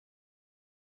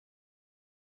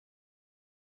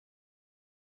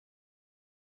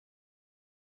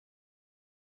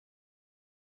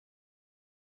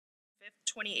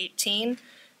2018,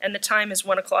 and the time is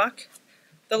 1 o'clock.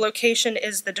 The location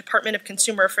is the Department of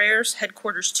Consumer Affairs,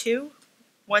 Headquarters 2,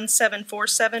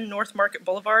 1747 North Market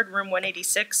Boulevard, Room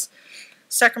 186,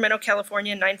 Sacramento,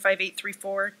 California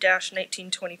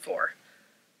 95834-1924.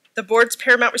 The board's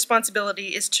paramount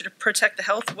responsibility is to protect the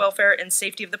health, welfare, and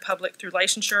safety of the public through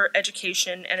licensure,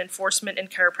 education, and enforcement in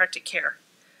chiropractic care.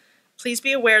 Please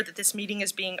be aware that this meeting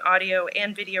is being audio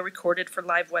and video recorded for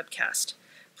live webcast.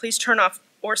 Please turn off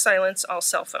or silence all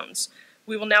cell phones.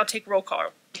 We will now take roll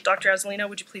call. Dr. Azzolino,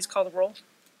 would you please call the roll?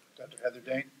 Dr. Heather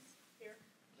Dane. Here.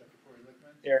 Dr. Corey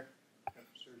Lickman. Here. Dr.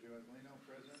 Sergio Azzolino,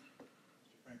 present. Mr.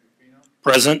 Frank Rufino.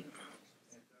 Present. And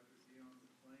Dr. Dion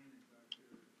McLean and Dr.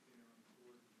 Dion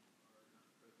Ford are not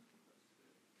present with us today.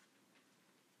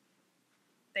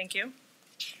 Thank you.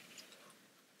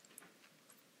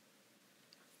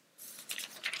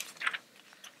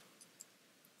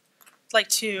 I'd like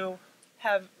to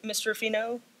have Mr.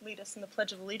 Rufino lead us in the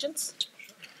Pledge of Allegiance.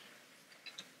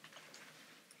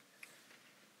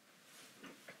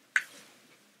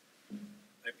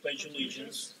 I pledge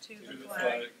allegiance to the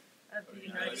flag of the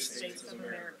United States of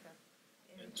America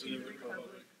and to the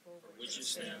republic for which it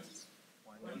stands,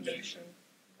 one nation,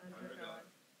 under God,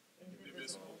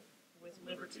 indivisible, with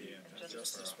liberty and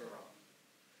justice for all.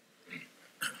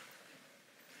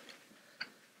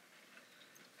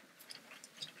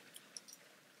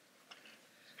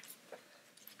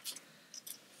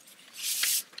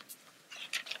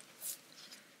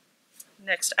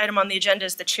 Next item on the agenda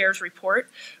is the chair's report.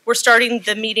 We're starting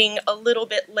the meeting a little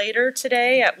bit later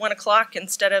today at 1 o'clock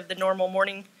instead of the normal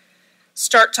morning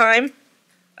start time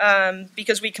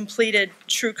because we completed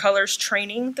True Colors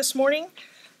training this morning.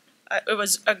 It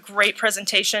was a great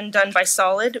presentation done by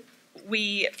Solid.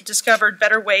 We discovered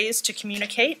better ways to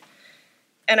communicate,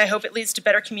 and I hope it leads to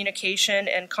better communication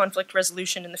and conflict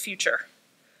resolution in the future.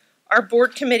 Our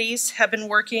board committees have been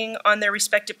working on their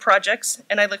respective projects,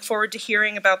 and I look forward to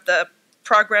hearing about the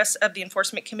progress of the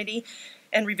Enforcement Committee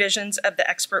and revisions of the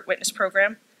Expert Witness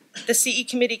Program. The CE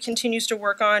Committee continues to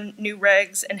work on new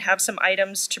regs and have some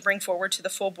items to bring forward to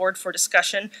the full board for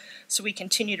discussion, so we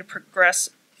continue to progress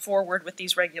forward with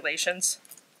these regulations.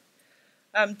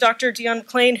 Dr. Dion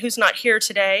McLean, who's not here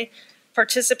today,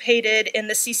 participated in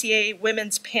the CCA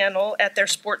Women's Panel at their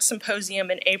sports symposium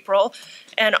in April,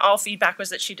 and all feedback was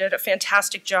that she did a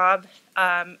fantastic job,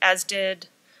 as did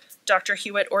Dr.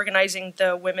 Hewitt organizing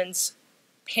the women's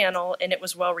panel, and it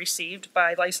was well received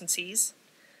by licensees.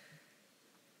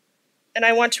 And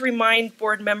I want to remind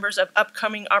board members of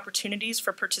upcoming opportunities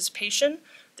for participation.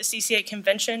 The CCA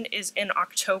convention is in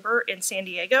October in San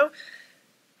Diego.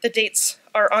 The dates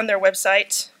are on their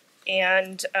website,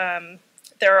 and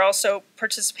there are also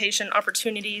participation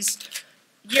opportunities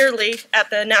yearly at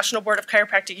the National Board of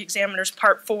Chiropractic Examiners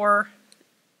Part 4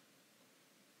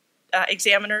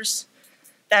 examiners.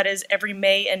 That is every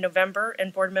May and November,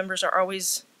 and board members are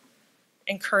always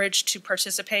encouraged to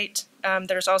participate.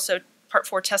 There's also Part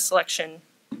 4 Test Selection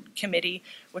Committee,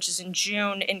 which is in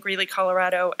June in Greeley,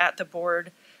 Colorado at the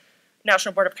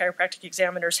National Board of Chiropractic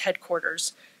Examiners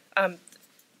headquarters.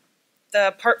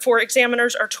 The Part 4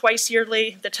 examiners are twice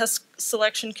yearly. The Test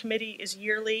Selection Committee is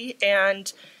yearly,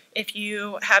 and if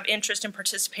you have interest in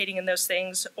participating in those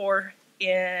things or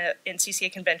in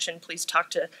CCA convention, please talk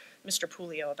to Mr.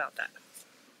 Pulio about that.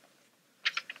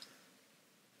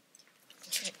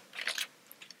 Okay.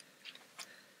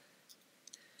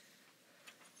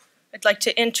 I'd like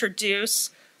to introduce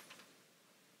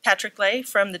Patrick Lay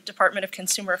from the Department of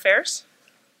Consumer Affairs.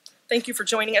 Thank you for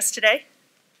joining us today.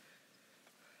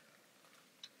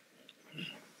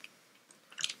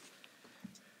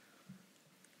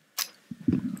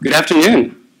 Good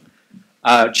afternoon,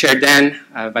 Chair Dan,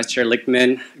 Vice Chair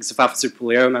Lickman, Executive Officer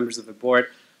Puleo, members of the board.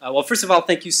 Well, first of all,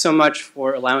 thank you so much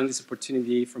for allowing this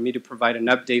opportunity for me to provide an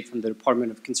update from the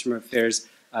Department of Consumer Affairs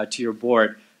to your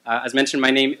board. As mentioned, my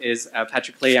name is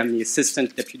Patrick Lay. I'm the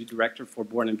Assistant Deputy Director for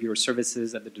Board and Bureau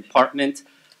Services at the department.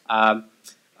 I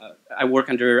work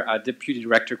under Deputy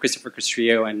Director Christopher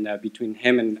Castrillo, and between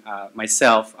him and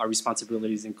myself, our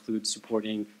responsibilities include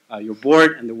supporting your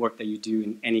board and the work that you do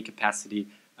in any capacity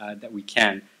that we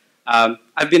can.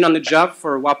 I've been on the job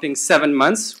for a whopping 7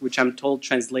 months, which I'm told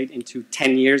translate into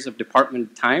 10 years of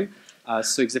department time.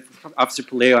 So Executive Officer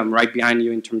Puleo, I'm right behind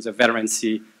you in terms of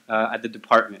veterancy at the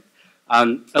department. A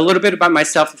little bit about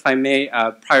myself, if I may.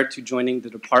 Prior to joining the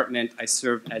department, I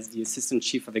served as the Assistant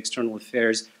Chief of External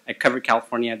Affairs at Cover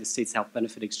California at the State's Health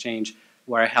Benefit Exchange,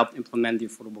 where I helped implement the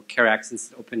Affordable Care Act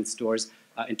since it opened its doors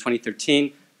in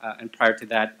 2013. And prior to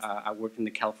that, I worked in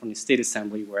the California State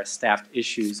Assembly, where I staffed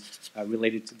issues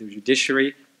related to the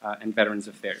judiciary and Veterans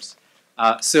Affairs.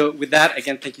 So with that,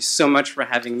 again, thank you so much for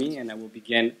having me, and I will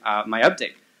begin my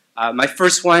update. My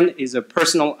first one is a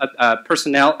personnel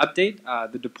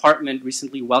update. The department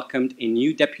recently welcomed a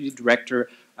new Deputy Director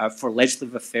for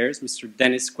Legislative Affairs, Mr.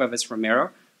 Dennis Cuevas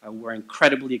Romero. We're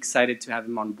incredibly excited to have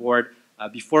him on board.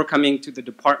 Before coming to the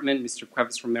department, Mr.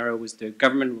 Cuevas Romero was the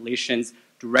Government Relations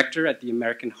Director at the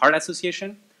American Heart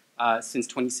Association since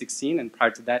 2016, and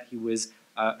prior to that, he was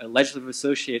a Legislative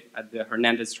Associate at the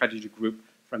Hernandez Strategy Group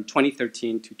from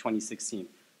 2013 to 2016.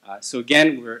 So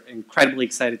again, we're incredibly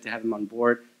excited to have him on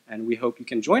board, and we hope you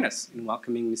can join us in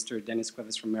welcoming Mr. Dennis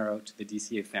Cuevas Romero to the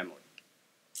DCA family.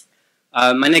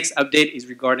 My next update is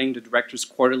regarding the Director's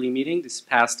Quarterly Meeting. This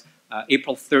past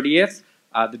April 30th,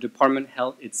 the department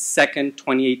held its second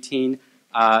 2018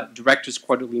 Director's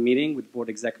Quarterly Meeting with Board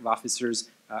Executive Officers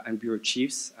and Bureau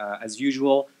Chiefs. As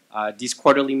usual, these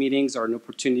quarterly meetings are an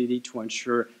opportunity to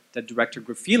ensure that Director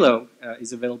Grafilo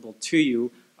is available to you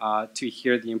to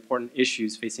hear the important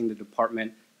issues facing the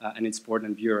department and its board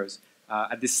and bureaus.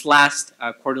 At this last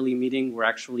quarterly meeting, we're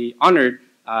actually honored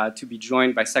to be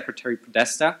joined by Secretary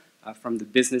Podesta from the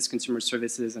Business, Consumer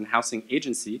Services, and Housing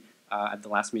Agency at the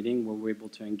last meeting, where we're able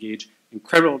to engage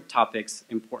incredible topics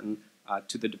important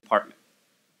to the department.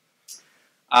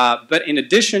 But in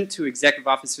addition to executive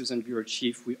officers and bureau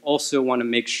chief, we also want to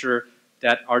make sure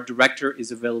that our director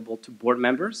is available to board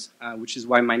members, which is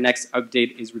why my next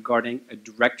update is regarding a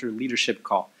director leadership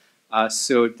call.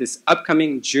 So this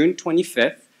upcoming June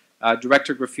 25th,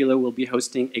 Director Grafilo will be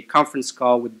hosting a conference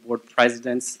call with board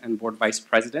presidents and board vice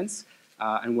presidents,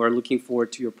 and we're looking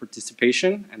forward to your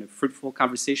participation and a fruitful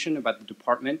conversation about the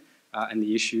department and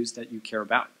the issues that you care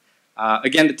about.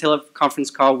 Again, the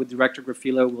teleconference call with Director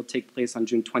Grafilo will take place on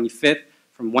June 25th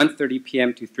from 1:30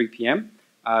 p.m. to 3 p.m.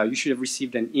 You should have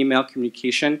received an email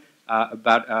communication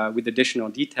with additional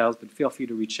details, but feel free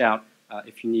to reach out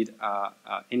if you need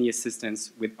any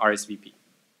assistance with RSVP.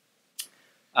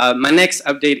 My next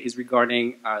update is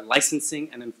regarding licensing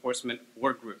and enforcement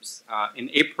work groups. In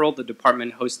April, the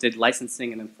department hosted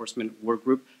licensing and enforcement work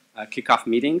group kickoff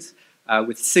meetings.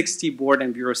 With 60 board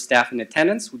and bureau staff in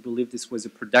attendance, we believe this was a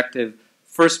productive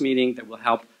first meeting that will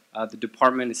help the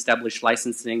department establish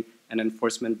licensing and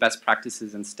enforcement best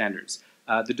practices and standards.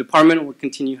 The department will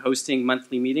continue hosting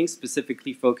monthly meetings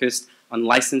specifically focused on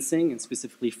licensing and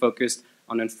specifically focused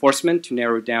on enforcement to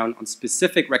narrow down on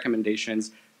specific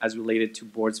recommendations as related to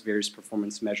board's various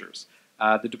performance measures.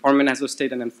 The department has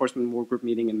hosted an enforcement work group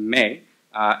meeting in May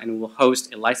and will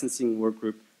host a licensing work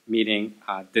group meeting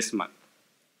this month.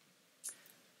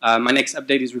 My next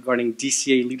update is regarding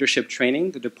DCA leadership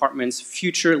training. The department's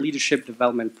Future Leadership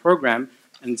Development Program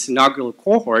and its inaugural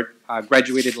cohort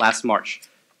graduated last March.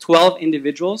 12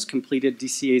 individuals completed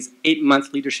DCA's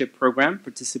 8-month leadership program,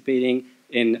 participating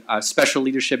in special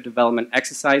leadership development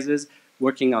exercises,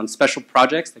 working on special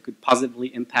projects that could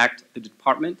positively impact the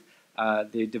department.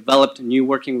 They developed new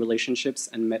working relationships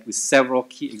and met with several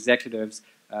key executives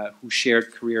who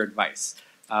shared career advice.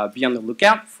 Be on the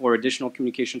lookout for additional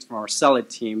communications from our SOLID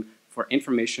team for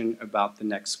information about the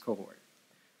next cohort.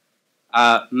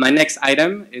 My next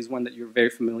item is one that you're very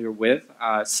familiar with.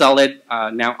 SOLID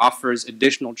now offers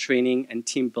additional training and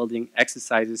team building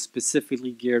exercises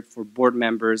specifically geared for board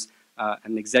members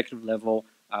and executive level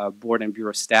board and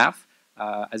bureau staff.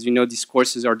 As you know, these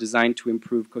courses are designed to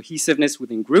improve cohesiveness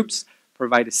within groups,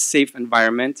 provide a safe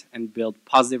environment, and build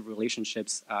positive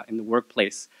relationships in the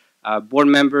workplace. Board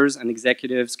members and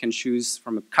executives can choose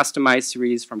from a customized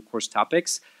series from course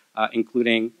topics,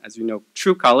 including, as you know,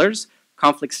 true colors,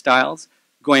 conflict styles,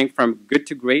 going from good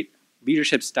to great,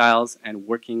 leadership styles, and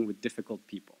working with difficult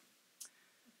people.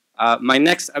 My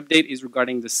next update is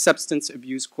regarding the Substance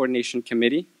Abuse Coordination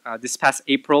Committee. This past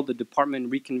April, the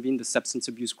department reconvened the Substance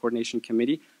Abuse Coordination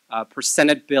Committee. Per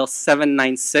Senate Bill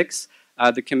 796,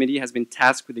 the committee has been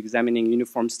tasked with examining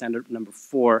Uniform Standard Number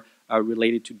 4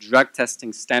 related to drug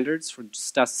testing standards for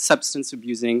substance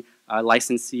abusing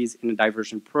licensees in a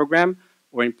diversion program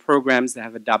or in programs that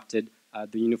have adopted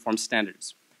the uniform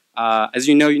standards. As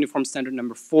you know, Uniform Standard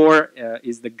Number 4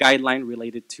 is the guideline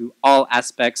related to all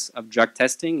aspects of drug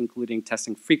testing, including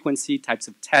testing frequency, types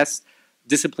of tests,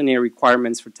 disciplinary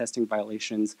requirements for testing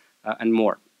violations, and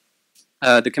more.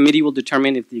 The committee will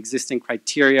determine if the existing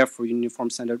criteria for Uniform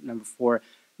Standard Number 4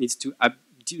 needs to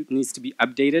be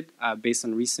updated based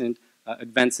on recent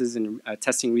advances in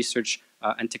testing research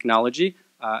and technology,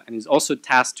 and is also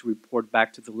tasked to report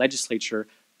back to the legislature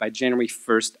by January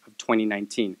 1st of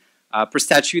 2019. Per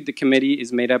statute, the committee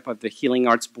is made up of the Healing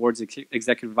Arts Board's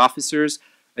executive officers,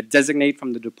 a designate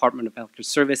from the Department of Healthcare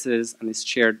Services, and is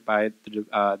chaired by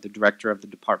the director of the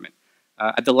department.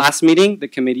 At the last meeting, the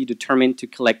committee determined to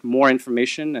collect more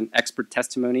information and expert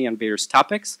testimony on various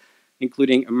topics,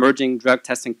 including emerging drug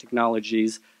testing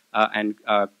technologies and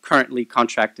currently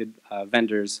contracted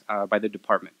vendors by the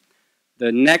department.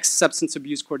 The next Substance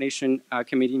Abuse Coordination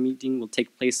Committee meeting will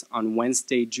take place on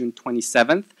Wednesday, June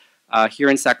 27th here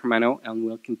in Sacramento, and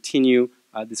we'll continue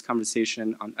this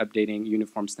conversation on updating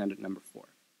Uniform Standard Number 4.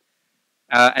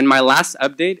 And my last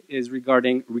update is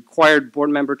regarding required board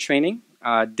member training.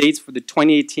 Dates for the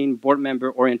 2018 Board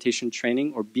Member Orientation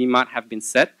Training, or BMOT, have been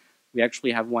set. We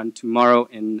actually have one tomorrow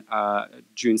in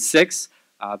June 6th.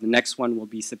 The next one will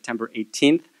be September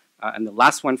 18th, and the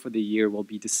last one for the year will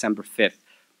be December 5th.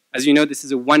 As you know, this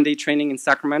is a one-day training in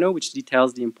Sacramento, which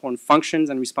details the important functions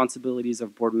and responsibilities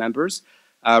of board members.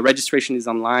 Registration is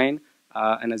online,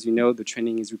 and as you know, the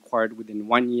training is required within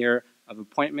 1 year of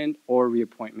appointment or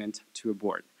reappointment to a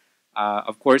board.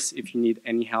 Of course, if you need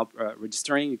any help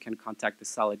registering, you can contact the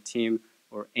SOLID team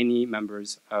or any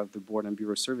members of the Board and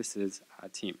Bureau Services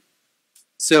team.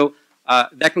 So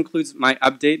that concludes my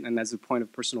update, and as a point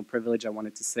of personal privilege, I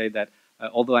wanted to say that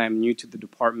although I am new to the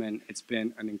department, it's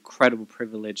been an incredible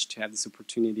privilege to have this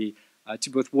opportunity to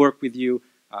both work with you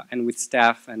and with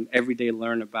staff and every day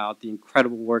learn about the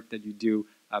incredible work that you do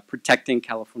protecting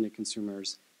California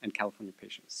consumers and California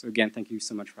patients. So again, thank you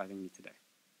so much for having me today.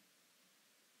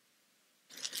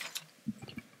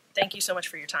 Thank you so much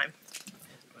for your time.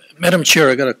 Madam Chair,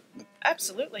 I got a...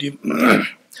 Absolutely.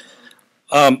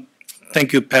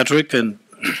 Thank you, Patrick, and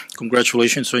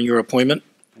congratulations on your appointment.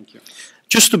 Thank you.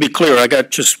 Just to be clear, I got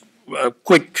just a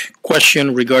quick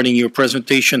question regarding your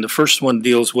presentation. The first one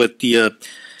deals with the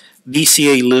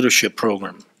DCA Leadership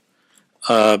Program.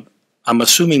 I'm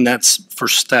assuming that's for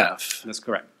staff. That's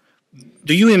correct.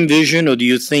 Do you envision, or do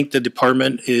you think the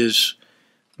department is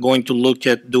going to look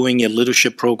at doing a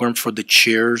leadership program for the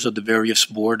chairs of the various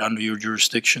board under your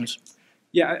jurisdictions?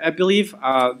 Yeah, I believe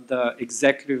the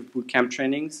executive bootcamp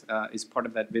trainings is part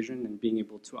of that vision, and being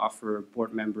able to offer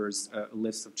board members a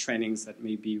list of trainings that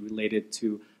may be related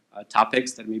to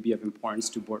topics that may be of importance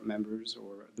to board members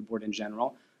or the board in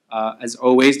general. As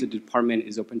always, the department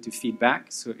is open to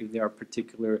feedback, so if there are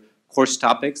particular course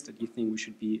topics that you think we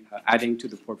should be adding to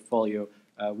the portfolio,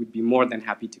 we'd be more than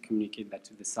happy to communicate that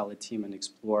to the SOLID team and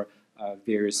explore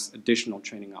various additional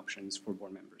training options for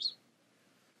board members.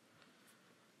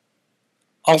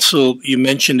 Also, you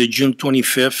mentioned the June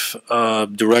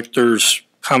 25th directors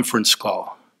conference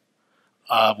call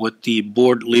with the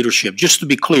board leadership. Just to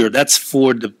be clear, that's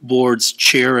for the board's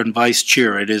chair and vice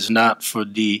chair. It is not for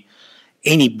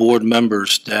any board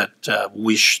members that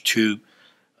wish to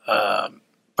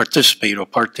participate or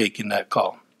partake in that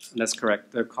call. That's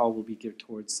correct. The call will be geared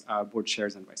towards board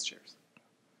chairs and vice chairs.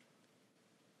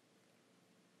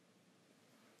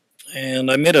 And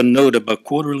I made a note about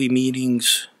quarterly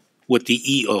meetings with the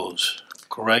EOs,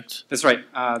 correct? That's right.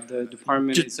 The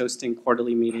department is hosting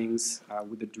quarterly meetings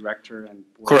with the director and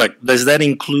board. Correct. Does that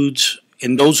include,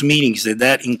 in those meetings,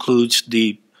 that includes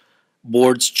the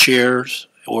board's chairs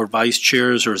or vice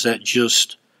chairs, or is that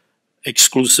just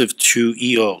exclusive to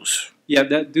EOs? Yeah,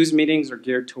 those meetings are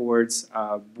geared towards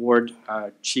board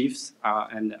chiefs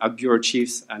and bureau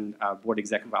chiefs and board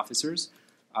executive officers.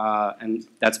 And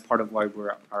that's part of why we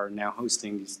are now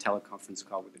hosting this teleconference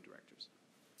call with the directors.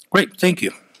 Great, thank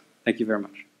you. Thank you very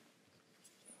much.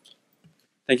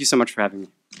 Thank you so much for having me.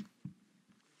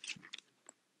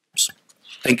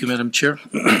 Thank you, Madam Chair.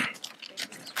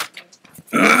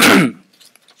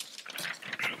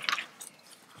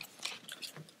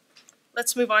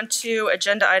 Let's move on to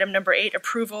agenda item number 8,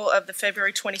 approval of the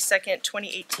February 22nd,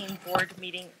 2018 board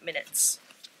meeting minutes.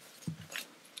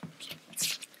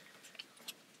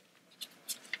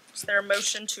 Is there a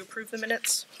motion to approve the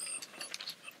minutes?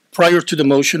 Prior to the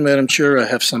motion, Madam Chair, I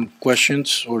have some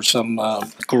questions or some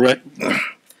corrections.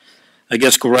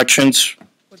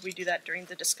 Would we do that during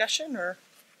the discussion, or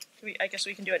I guess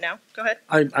we can do it now? Go ahead.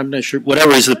 I'm not sure.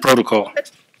 Whatever is the protocol.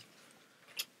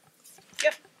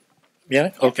 Yeah.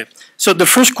 Yeah? Okay. So the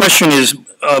first question is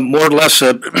more or less,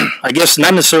 I guess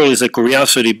not necessarily as a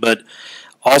curiosity, but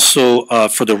also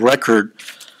for the record,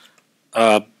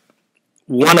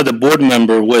 one of the board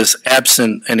member was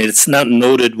absent, and it's not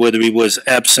noted whether he was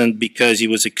absent because he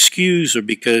was excused or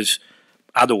because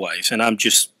otherwise, and I'm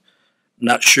just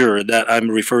not sure that I'm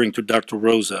referring to Dr.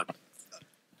 Rosa.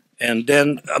 And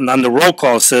then on the roll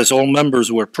call it says all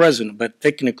members were present, but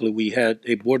technically we had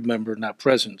a board member not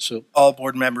present, so. All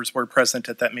board members were present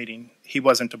at that meeting. He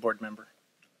wasn't a board member.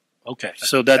 Okay,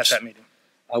 so that's, at that meeting.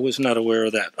 I was not aware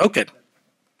of that. Okay,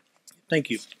 thank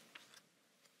you.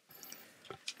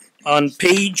 On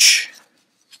page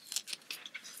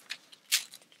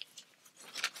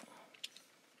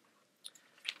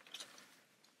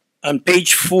On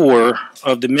page 4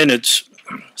 of the minutes,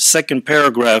 second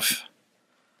paragraph,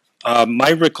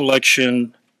 my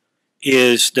recollection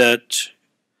is that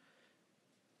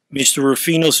Mr.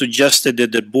 Rufino suggested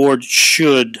that the board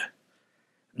should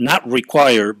not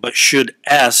require, but should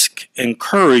ask,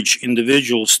 encourage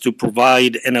individuals to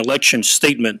provide an election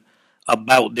statement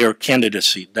about their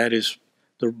candidacy. That is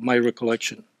my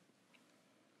recollection.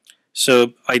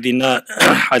 So I did not,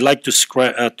 I'd like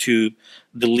to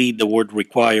delete the word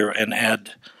require and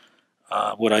add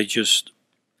what I just,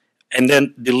 and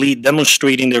then delete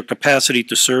demonstrating their capacity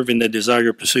to serve in the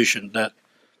desired position. That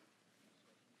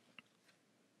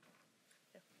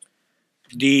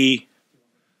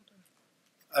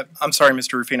I'm sorry,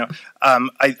 Mr. Rufino.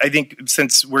 I think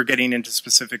since we're getting into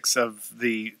specifics of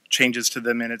the changes to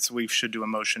the minutes, we should do a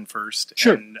motion first.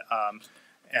 Sure.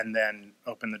 And then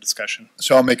open the discussion.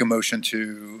 So I'll make a motion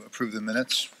to approve the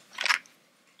minutes.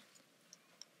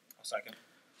 I'll second.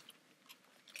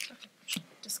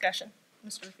 Discussion,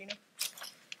 Mr. Rufino?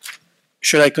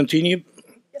 should I continue?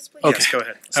 Yes, please. Okay. Yes, go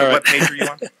ahead. So All what right. page are you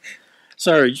on?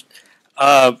 Sorry.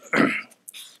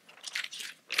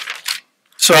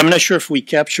 So I'm not sure if we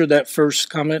captured that first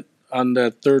comment on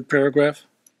the third paragraph.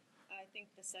 I think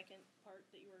the second part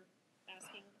that you were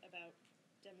asking about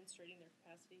demonstrating their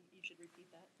capacity, you should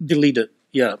repeat that. Delete it,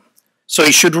 yeah. So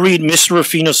it should read, Mr.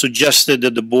 Rufino suggested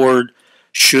that the board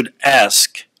should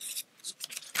ask,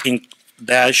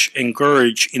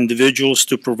 encourage individuals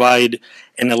to provide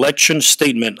an election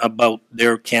statement about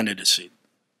their candidacy.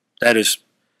 That is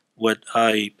what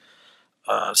I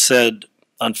said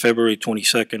on February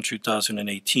 22nd,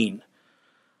 2018.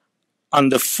 On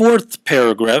the fourth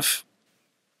paragraph,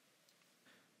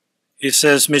 it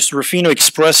says, Mr. Rufino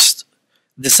expressed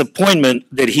disappointment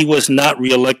that he was not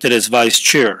reelected as vice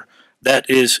chair. That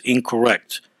is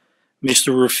incorrect.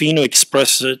 Mr. Rufino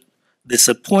expressed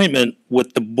disappointment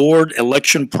with the board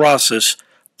election process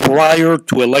prior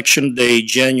to election day,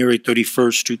 January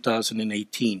 31st,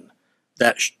 2018.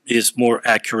 That is more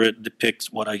accurate,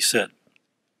 depicts what I said.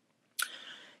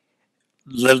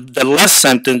 The last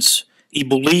sentence, he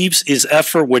believes his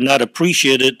effort were not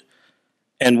appreciated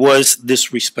and was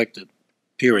disrespected,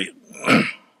 period.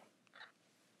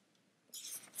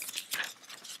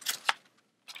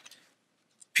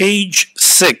 Page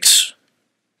 6.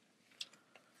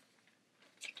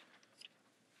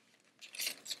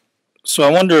 So I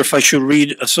wonder if I should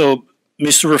read, so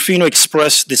Mr. Rufino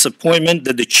expressed disappointment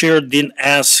that the chair didn't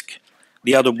ask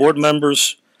the other board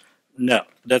members. No,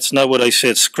 that's not what I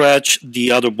said. Scratch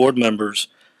the other board members.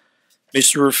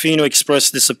 Mr. Rufino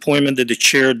expressed disappointment that the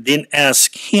chair didn't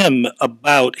ask him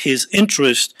about his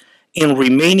interest in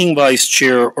remaining vice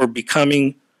chair or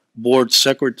becoming board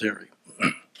secretary.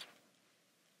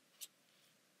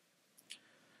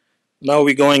 Now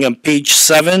we're going on page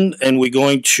 7, and we're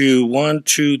going to 1,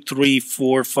 2, 3,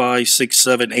 4, 5, 6,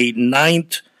 7, 8,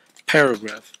 9th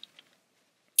paragraph.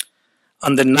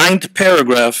 On the 9th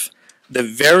paragraph, the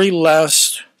very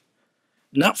last,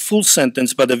 not full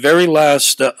sentence, but the very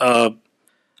last, I'll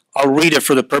read it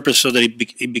for the purpose so that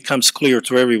it becomes clear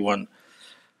to everyone.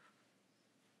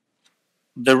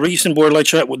 The recent board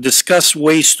election will discuss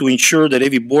ways to ensure that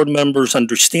every board members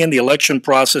understand the election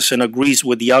process and agrees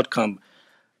with the outcome.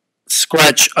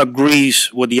 Scratch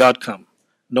agrees with the outcome.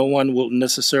 No one will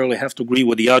necessarily have to agree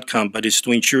with the outcome, but it's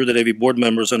to ensure that every board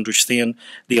members understand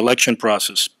the election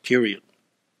process, period.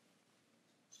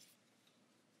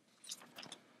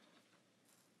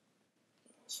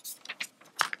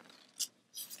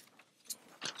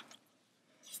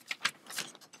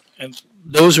 And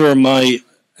those are my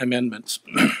amendments.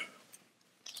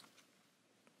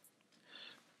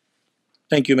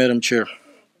 Thank you, Madam Chair.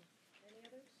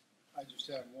 I just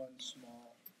have one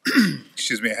small,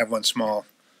 excuse me, I have one small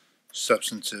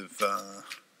substantive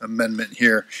amendment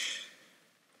here.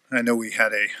 I know we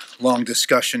had a long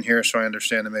discussion here, so I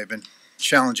understand it may have been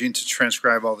challenging to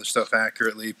transcribe all this stuff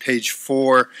accurately. Page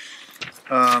 4,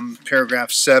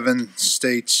 paragraph 7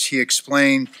 states, he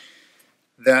explained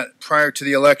that prior to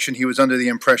the election, he was under the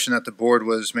impression that the board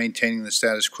was maintaining the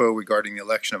status quo regarding the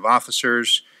election of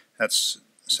officers. That's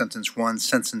sentence 1.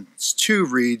 Sentence 2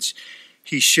 reads,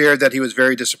 he shared that he was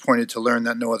very disappointed to learn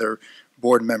that no other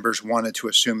board members wanted to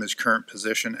assume his current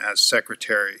position as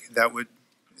secretary. That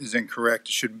is incorrect.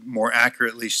 It should more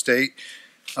accurately state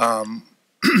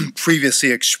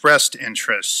previously expressed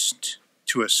interest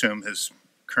to assume his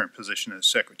current position as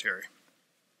secretary.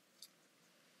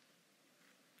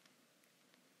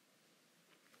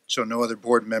 So no other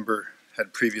board member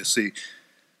had previously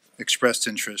expressed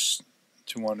interest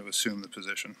to want to assume the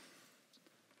position.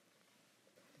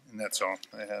 And that's all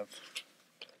I have.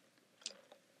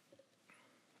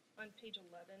 on page 11,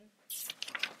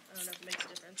 I don't know if it makes a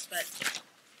difference, but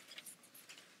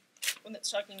when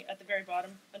it's talking at the very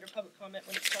bottom, under public comment,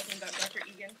 when it's talking about Dr.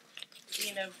 Egan,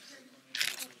 Dean of,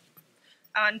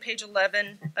 on page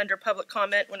 11, under public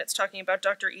comment, when it's talking about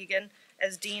Dr. Egan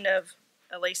as Dean of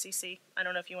LACC, I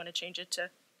don't know if you want to change it to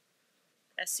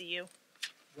SCU.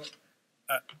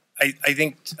 I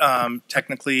think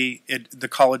technically the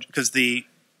college, because the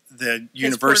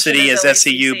university is is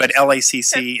SCU, LACC. but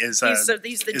LACC is He's the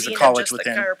is a dean of college just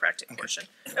within. the chiropractic portion.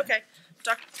 Okay.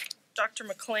 Dr.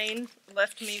 McLean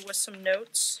left me with some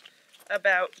notes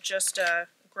about just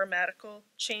grammatical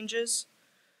changes.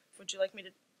 Would you like me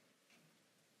to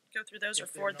go through those or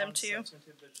forward them to you? If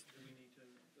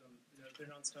they're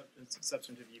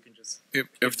non-substantive, you can just.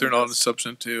 If they're not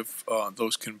substantive,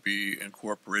 those can be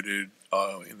incorporated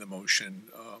in the motion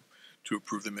to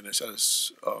approve the minutes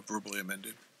as verbally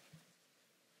amended.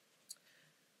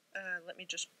 Let me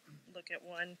just look at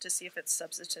one to see if it's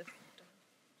substantive.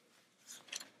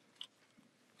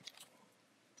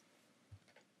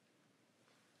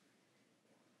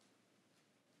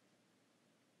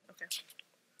 Okay.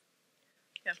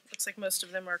 Yeah, looks like most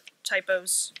of them are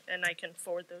typos, and I can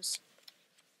forward those.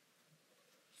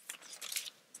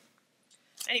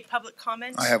 Any public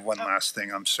comments? I have one last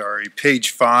thing, I'm sorry. Page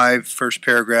 5, first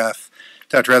paragraph.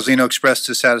 Dr. Azzolino expressed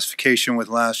dissatisfaction with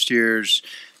last year's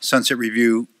Sunset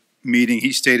Review meeting.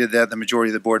 He stated that the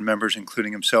majority of the board members,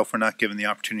 including himself, were not given the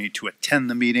opportunity to attend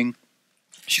the meeting.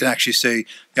 Should actually say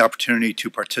the opportunity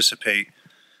to participate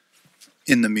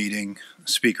in the meeting,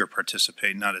 speak or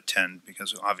participate, not attend,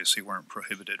 because obviously weren't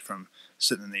prohibited from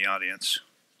sitting in the audience.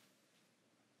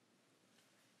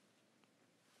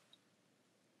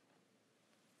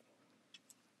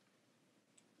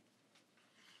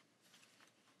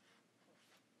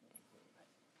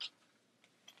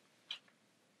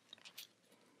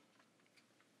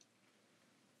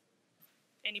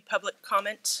 Any public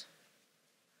comment?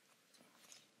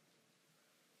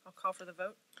 I'll call for the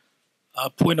vote.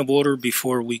 Point of order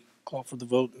before we call for the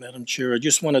vote, Madam Chair. I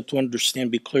just wanted to understand,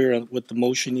 be clear on what the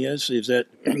motion is. If that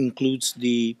includes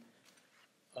the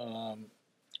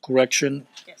correction.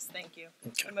 Yes, thank you.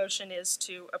 Okay. The motion is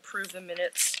to approve the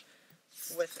minutes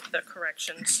with the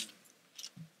corrections.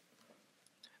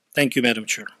 Thank you, Madam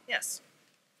Chair. Yes.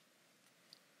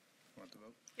 Want the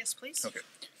vote? Yes, please. Okay.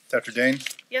 Dr. Dane?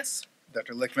 Yes.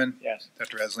 Dr. Lichtman? Yes.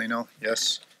 Dr. Azzolino?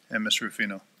 Yes. And Ms.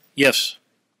 Rufino? Yes.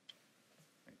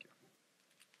 Thank you.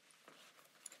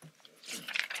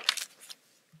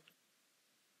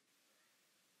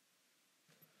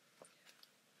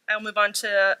 I'll move on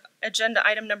to agenda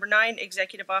item number 9,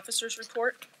 Executive Officers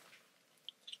Report.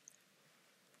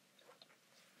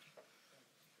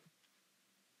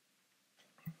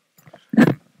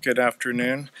 Good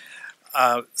afternoon.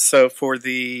 So for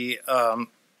the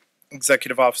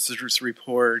Executive Officers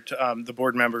Report, the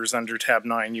board members under tab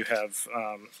 9, you have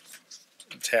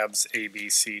tabs A, B,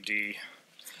 C, D.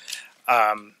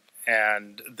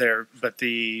 And there, but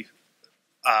the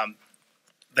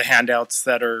handouts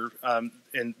that are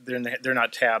they're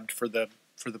not tabbed for the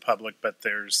public, but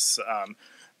there's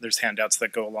handouts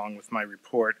that go along with my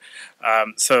report.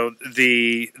 So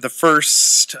the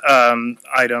first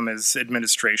item is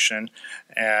administration,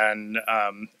 and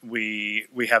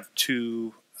we have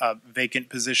 2 vacant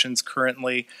positions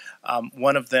currently.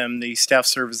 One of them, the staff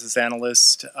services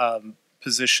analyst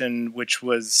position, which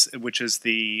is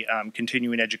the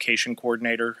continuing education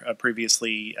coordinator.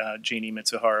 Previously, Jeannie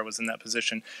Mitsuhara was in that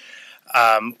position.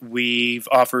 We've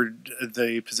offered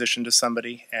the position to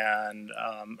somebody, and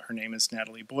her name is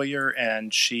Natalie Boyer,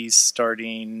 and she's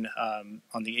starting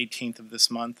on the 18th of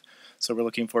this month. So we're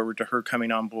looking forward to her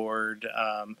coming on board.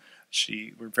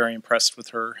 We're very impressed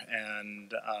with her,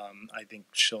 and I think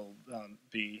she'll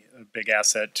be a big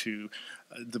asset to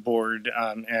the board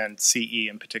and CE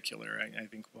in particular. I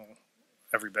think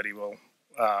everybody will.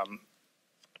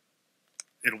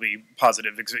 It'll be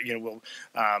positive. We'll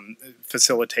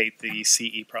facilitate the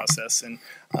CE process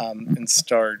and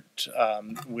start.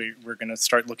 We're going to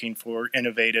start looking for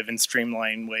innovative and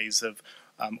streamlined ways of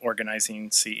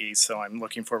organizing CE. So I'm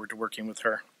looking forward to working with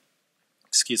her.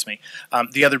 Excuse me.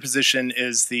 The other position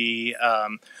is the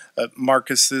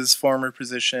Marcus's former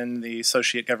position, the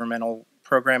Associate Governmental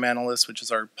Program Analyst, which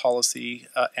is our policy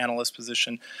analyst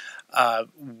position.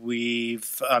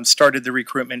 We've started the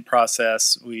recruitment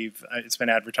process. It's been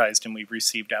advertised and we've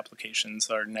received applications.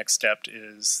 Our next step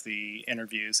is the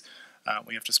interviews.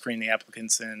 We have to screen the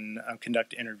applicants and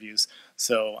conduct interviews.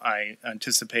 So I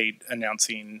anticipate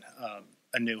announcing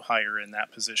a new hire in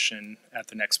that position at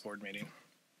the next board meeting.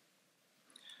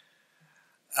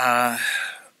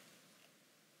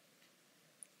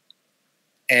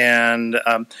 And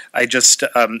I just,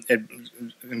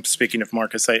 speaking of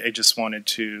Marcus, I just wanted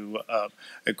to,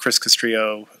 Chris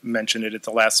Castrillo mentioned it at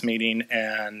the last meeting,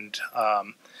 and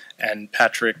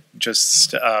Patrick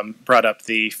just brought up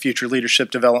the future leadership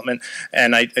development.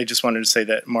 And I just wanted to say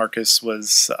that Marcus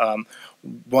was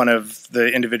one of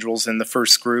the individuals in the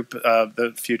first group of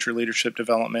the future leadership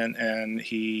development, and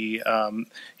he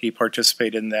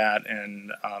participated in that,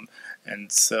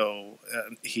 and so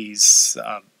he's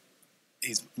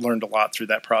learned a lot through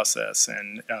that process,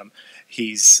 and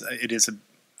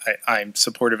I'm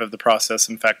supportive of the process.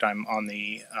 In fact, I'm on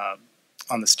the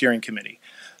steering committee,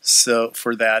 so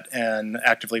for that, and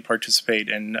actively participate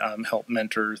and help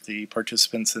mentor the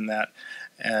participants in that.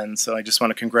 And so I just want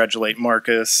to congratulate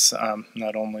Marcus,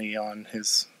 not only on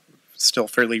his still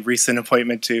fairly recent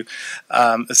appointment to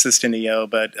assistant EO,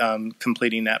 but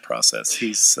completing that process. He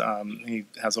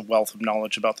has a wealth of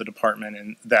knowledge about the department,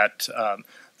 and that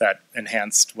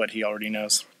enhanced what he already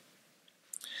knows.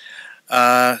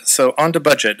 So on to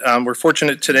budget. We're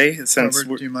fortunate today since.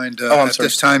 Robert, do you mind? At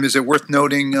this time, is it worth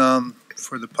noting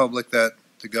for the public that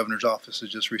the governor's office has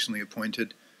just recently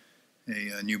appointed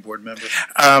a new board member?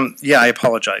 Yeah, I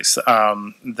apologize.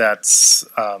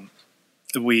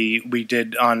 We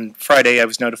did on Friday. I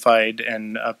was notified,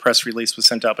 and a press release was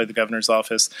sent out by the governor's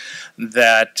office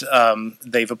that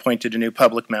they've appointed a new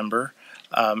public member.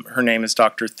 Her name is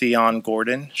Dr. Theon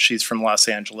Gordon. She's from Los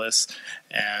Angeles,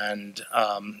 and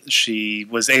she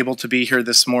was able to be here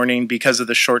this morning because of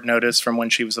the short notice from when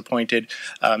she was appointed.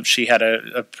 She had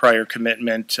a prior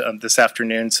commitment this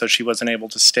afternoon, so she wasn't able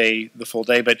to stay the full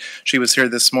day, but she was here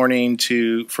this morning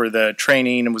for the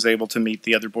training and was able to meet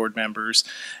the other board members.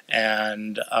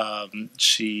 And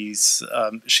she's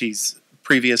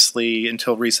previously,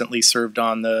 until recently, served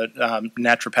on the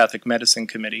naturopathic medicine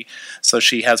committee. So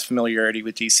she has familiarity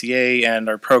with DCA and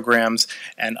our programs,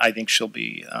 and I think she'll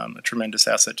be a tremendous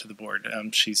asset to the board.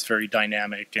 She's very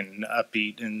dynamic and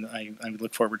upbeat, and I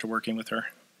look forward to working with her.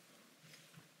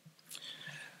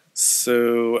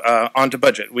 So on to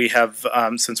budget. We have,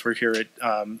 since we're here at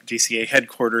DCA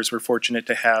headquarters, we're fortunate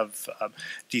to have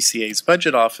DCA's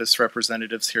budget office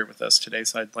representatives here with us today,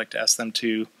 so I'd like to ask them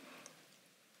to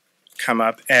come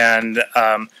up. And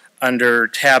under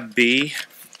tab B,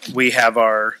 we have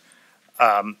our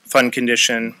fund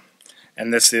condition,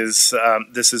 and this is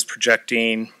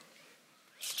projecting.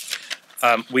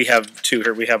 We have two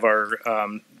here. We have our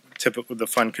typical the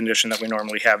fund condition that we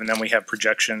normally have, and then we have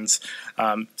projections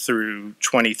through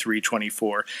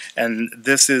 23-24, and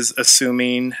this is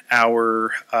assuming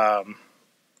our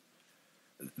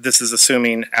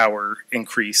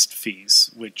increased fees,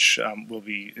 which will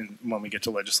be, when we get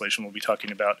to legislation, we'll be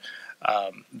talking about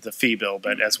the fee bill.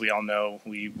 But as we all know,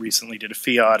 we recently did a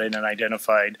fee audit and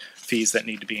identified fees that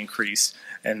need to be increased.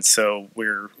 And so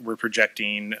we're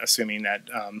projecting, assuming that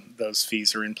those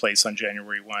fees are in place on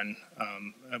January 1,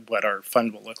 what our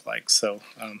fund will look like. So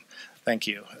thank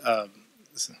you.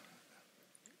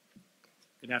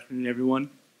 Good afternoon,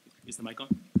 everyone. Is the mic on?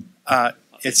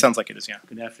 It sounds like it is, yeah.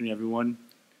 Good afternoon, everyone.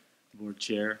 Board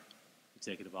Chair,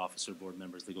 Executive Officer, Board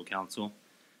Members, Legal Counsel.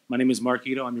 My name is Mark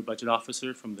Ito. I'm your Budget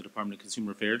Officer from the Department of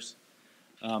Consumer Affairs.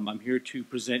 I'm here to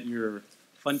present your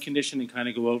fund condition and kind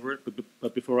of go over it.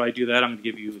 But before I do that, I'm going to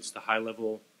give you just a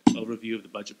high-level overview of the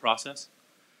budget process.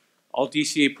 All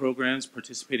DCA programs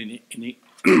participate in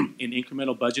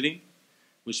incremental budgeting,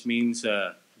 which means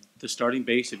the starting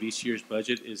base of each year's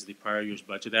budget is the prior year's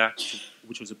Budget Act,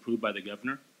 which was approved by the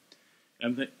governor.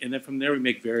 And then from there, we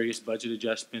make various budget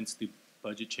adjustments through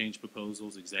budget change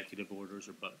proposals, executive orders,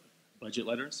 or budget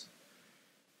letters.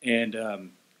 And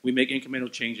we make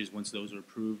incremental changes once those are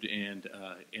approved and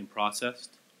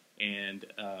processed. And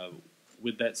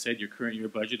with that said, your current year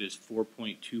budget is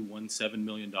 $4.217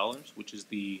 million, which is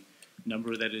the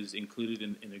number that is included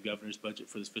in the governor's budget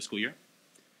for this fiscal year.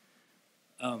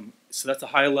 So that's a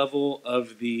high level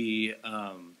of the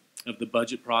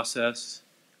budget process.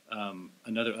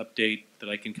 Another update that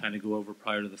I can kind of go over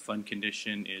prior to the fund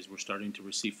condition is we're starting to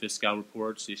receive fiscal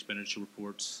reports, the expenditure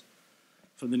reports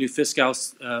from the new fiscal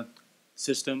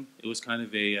system. It was kind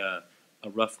of a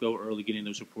rough go early getting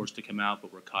those reports to come out,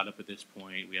 but we're caught up at this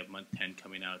point. We have month 10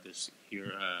 coming out this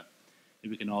here.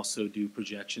 And we can also do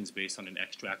projections based on an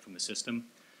extract from the system.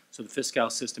 So the fiscal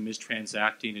system is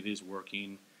transacting, it is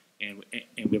working, and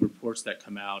we have reports that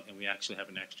come out, and we actually have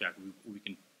an extract. We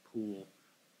can pull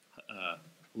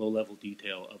low-level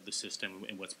detail of the system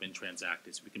and what's been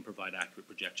transacted, so we can provide accurate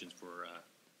projections for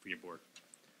your board.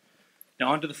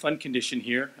 Now on to the fund condition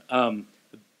here.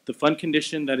 The fund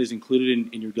condition that is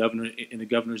included in the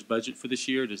governor's budget for this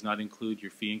year does not include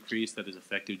your fee increase that is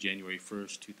effective January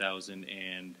 1st,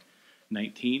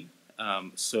 2019.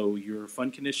 So your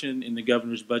fund condition in the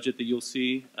governor's budget that you'll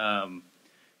see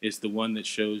is the one that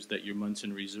shows that your months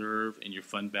in reserve and your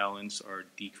fund balance are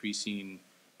decreasing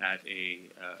at a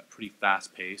pretty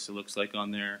fast pace, it looks like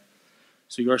on there.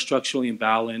 So you are structurally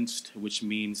imbalanced, which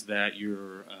means that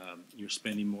you're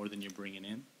spending more than you're bringing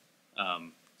in.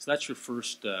 So that's your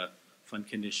first fund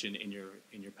condition in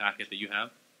your packet that you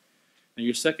have. Now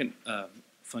your second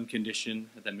fund condition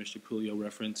that Mr. Pulio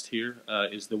referenced here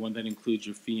is the one that includes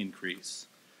your fee increase.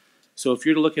 So if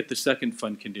you're to look at the second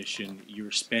fund condition,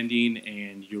 your spending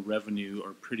and your revenue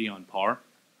are pretty on par.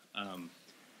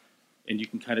 And you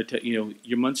can kind of tell,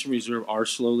 your months in reserve are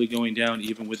slowly going down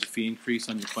even with the fee increase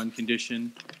on your fund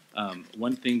condition.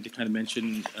 One thing to kind of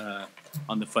mention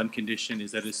on the fund condition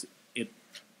is that it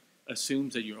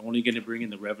assumes that you're only going to bring in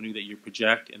the revenue that you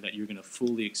project and that you're going to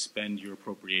fully expend your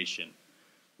appropriation,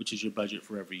 which is your budget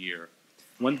for every year.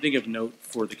 One thing of note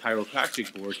for the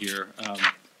chiropractic board here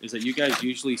is that you guys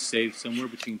usually save somewhere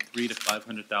between $300,000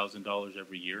 to $500,000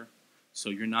 every year. So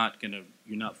you're not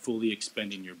fully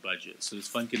expending your budget. So this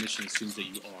fund condition assumes that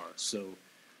you are. So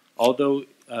although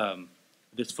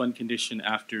this fund condition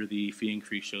after the fee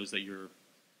increase shows that your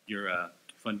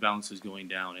fund balance is going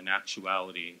down, in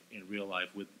actuality, in real life,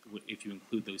 if you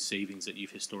include those savings that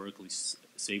you've historically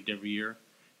saved every year,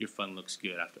 your fund looks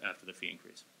good after the fee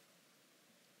increase.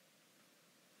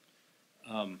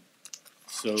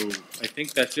 So I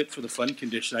think that's it for the fund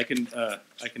condition. I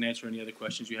can answer any other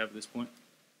questions you have at this point.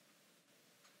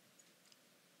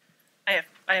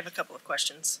 I have a couple of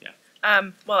questions.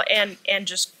 Yeah. Well, and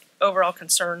just overall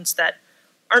concerns that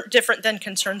aren't different than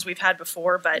concerns we've had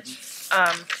before, but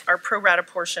our pro rata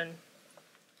portion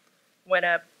went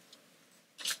up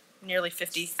nearly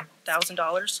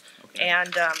 $50,000. Okay.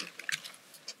 And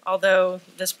although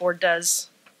this board does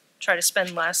try to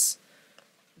spend less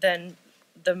than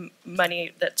the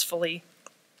money that's fully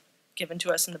given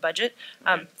to us in the budget,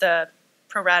 Okay. the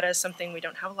pro rata is something we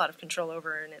don't have a lot of control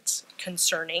over, and it's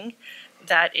concerning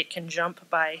that it can jump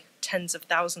by tens of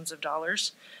thousands of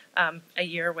dollars a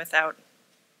year without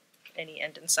any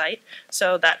end in sight.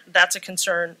 So that's a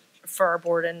concern for our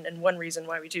board, and one reason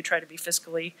why we do try to be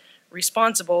fiscally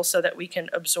responsible so that we can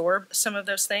absorb some of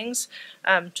those things.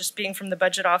 Just being from the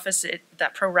budget office,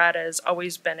 that pro rata has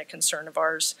always been a concern of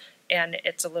ours, and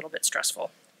it's a little bit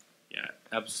stressful. Yeah,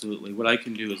 absolutely. What I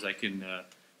can do is I can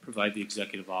provide the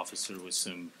executive officer with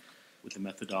the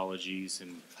methodologies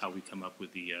and how we come up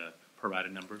with the pro rata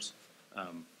numbers.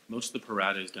 Most of the pro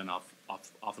rata is done off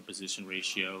a position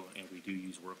ratio, and we do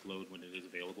use workload when it is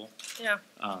available. Yeah.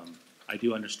 I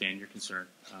do understand your concern.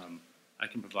 I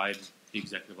can provide the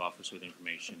executive officer with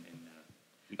information, and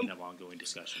we can have ongoing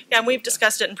discussions. Yeah, and we've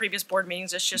discussed it in previous board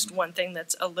meetings. It's just one thing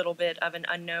that's a little bit of an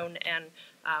unknown, and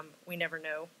we never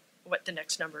know what the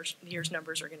next year's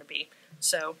numbers are going to be.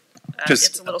 So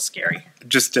it's a little scary.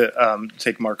 Just to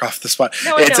take Mark off the spot,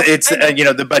 No, I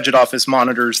know. The budget office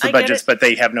monitors the I get budgets, it. but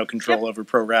they have no control over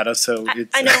pro rata. So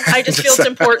I know. I just feel it's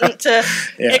important to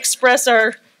Yeah. express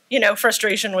our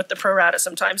frustration with the pro rata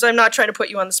sometimes. I'm not trying to put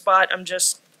you on the spot. I'm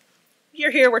just,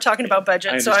 you're here, we're talking about I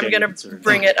budget, so I'm understand your going to concerns.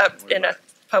 bring it up Don't worry in a about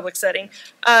it. public setting.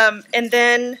 And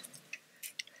then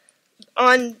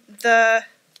on the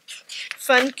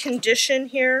fund condition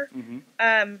here,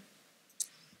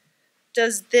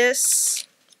 does this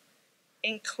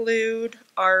include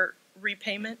our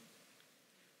repayment?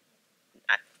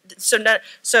 So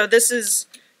this is,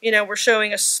 we're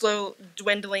showing a slow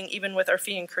dwindling even with our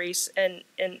fee increase, and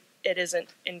it isn't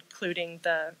including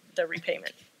the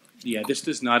repayment. Yeah, this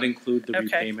does not include the Okay.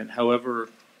 repayment. However,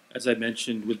 as I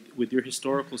mentioned, with your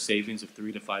historical savings of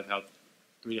 $300,000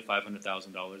 to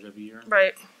 $500,000 every year,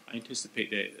 Right. I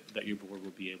anticipate that your board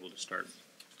will be able to start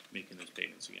making those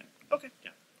payments again. Okay.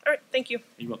 Yeah. All right. Thank you.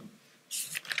 You're welcome.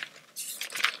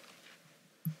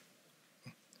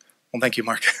 well, thank you,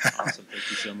 Mark. Awesome. Thank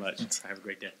you so much. Have a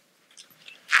great day.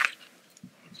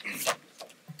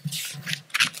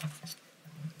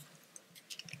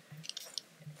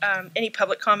 Any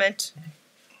public comment?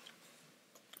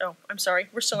 Oh, I'm sorry.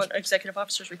 We're still in executive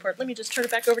officer's report. Let me just turn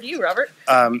it back over to you, Robert.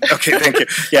 Okay, thank you.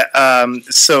 Yeah.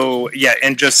 So yeah,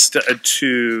 and just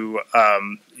to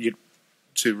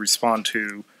respond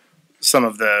to some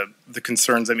of the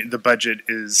concerns. I mean, the budget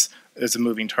is a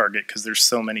moving target because there's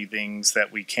so many things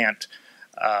that we can't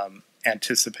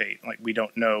anticipate. Like we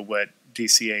don't know what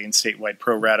DCA and statewide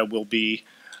pro rata will be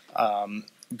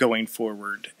going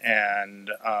forward, and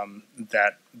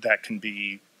that can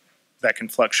be that can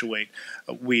fluctuate.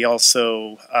 We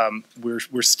also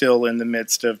we're still in the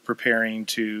midst of preparing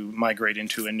to migrate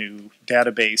into a new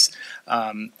database,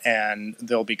 and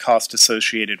there'll be cost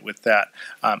associated with that.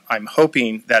 I'm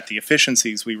hoping that the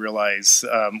efficiencies we realize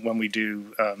when we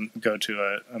do go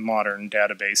to a modern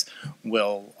database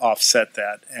will offset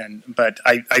that. But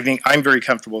I think I'm very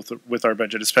comfortable with our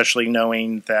budget, especially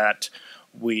knowing that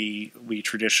we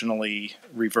traditionally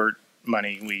revert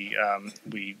money.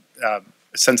 We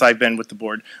since I've been with the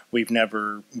board, we've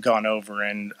never gone over,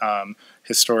 and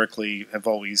historically have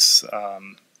always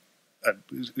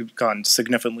gone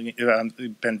significantly.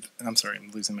 I'm sorry,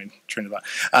 I'm losing my train of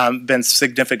thought. Been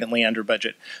significantly under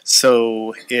budget.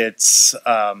 So it's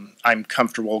I'm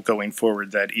comfortable going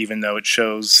forward that even though it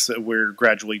shows that we're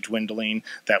gradually dwindling,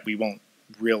 that we won't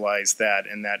realize that,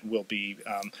 and that will be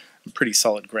pretty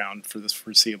solid ground for this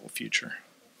foreseeable future.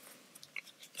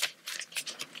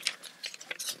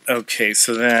 Okay,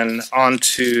 so then on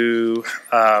to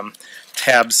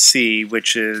tab C,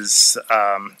 which is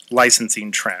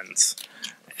licensing trends.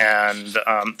 And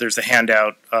there's a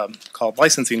handout called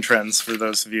Licensing Trends for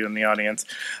those of you in the audience.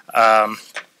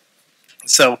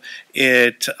 So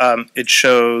it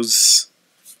shows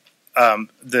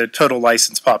the total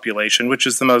license population, which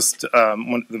is the most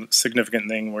the significant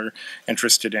thing we're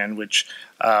interested in, which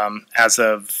as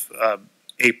of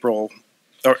April,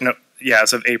 or no, yeah,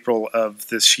 as of April of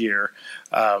this year,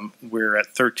 we're at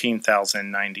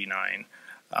 13,099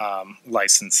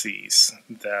 licensees.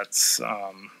 That's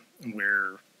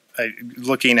we're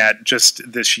looking at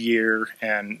just this year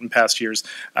and in past years.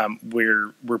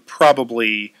 We're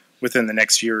probably within the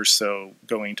next year or so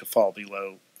going to fall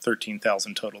below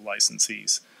 13,000 total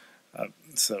licensees.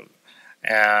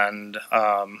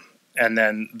 And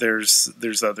then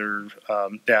there's other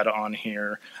data on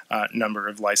here, number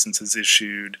of licenses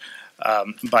issued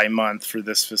by month for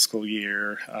this fiscal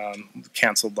year,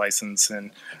 canceled license,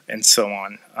 and so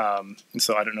on.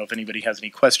 So I don't know if anybody has any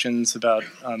questions about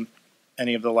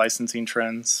any of the licensing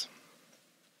trends,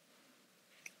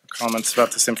 comments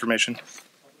about this information.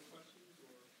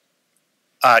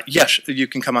 Yes, you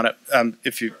can come on up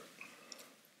if you.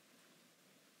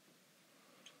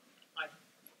 Hi,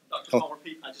 Dr. Palmer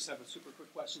Pete. I just have a super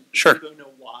quick question. Sure. Do you know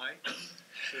why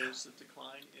there's a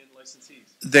decline in licensees?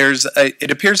 It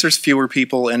appears there's fewer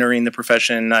people entering the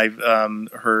profession. I've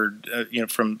heard,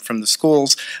 from the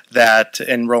schools that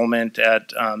enrollment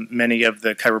at many of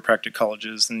the chiropractic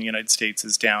colleges in the United States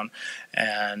is down,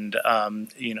 and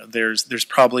there's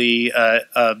probably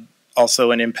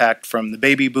also an impact from the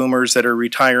baby boomers that are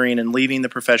retiring and leaving the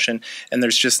profession, and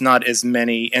there's just not as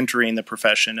many entering the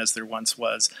profession as there once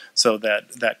was. So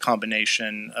that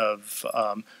combination of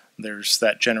there's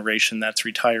that generation that's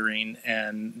retiring,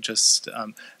 and just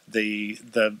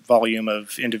the volume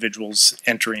of individuals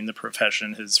entering the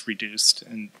profession has reduced,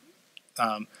 and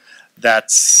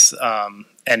that's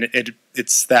and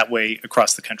it's that way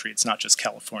across the country. It's not just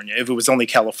California. If it was only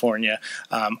California,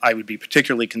 I would be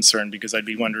particularly concerned, because I'd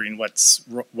be wondering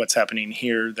what's happening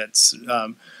here that's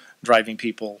driving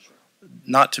people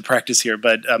not to practice here.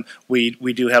 But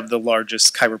we do have the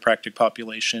largest chiropractic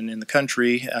population in the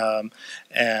country,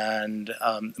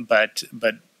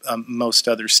 but most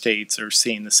other states are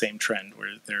seeing the same trend,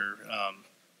 where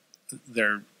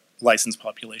their licensed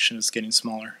population is getting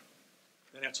smaller.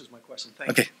 That answers my question. Thank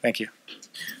you. Okay, thank you.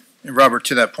 And Robert,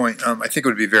 to that point, I think it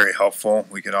would be very helpful.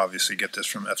 We could obviously get this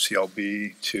from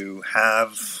FCLB to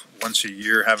have, once a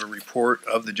year, have a report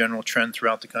of the general trend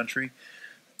throughout the country.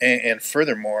 And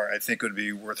furthermore, I think it would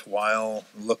be worthwhile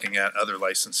looking at other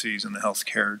licensees in the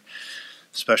healthcare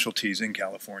specialties in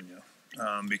California.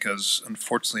 Because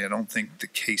unfortunately, I don't think the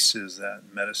case is that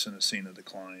medicine is seeing a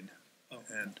decline.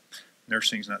 And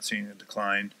nursing is not seeing a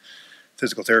decline.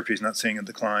 Physical therapy is not seeing a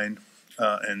decline.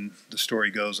 And the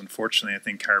story goes, unfortunately, I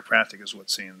think chiropractic is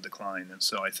what's seeing a decline. And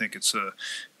so I think it's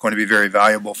going to be very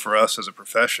valuable for us as a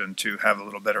profession to have a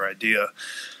little better idea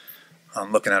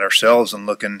on looking at ourselves and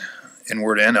looking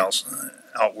inward and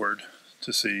outward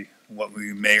to see what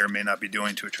we may or may not be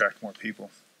doing to attract more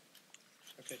people.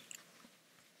 Okay.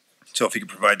 So if you could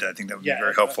provide that, I think that would be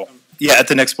very helpful. Yeah, at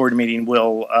the next board meeting,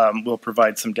 we'll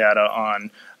provide some data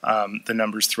on the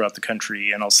numbers throughout the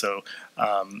country, and also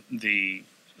the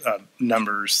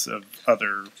numbers of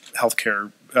other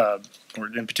healthcare, or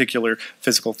in particular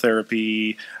physical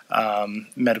therapy,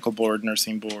 medical board,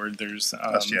 nursing board. There's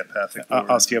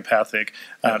osteopathic.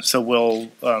 So we'll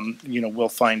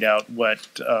find out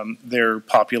what their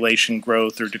population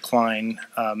growth or decline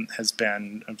has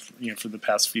been, for the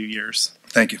past few years.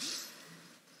 Thank you.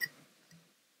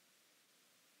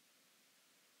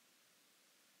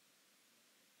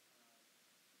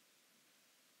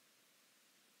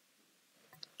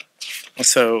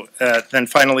 So then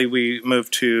finally we move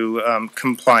to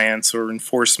compliance or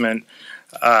enforcement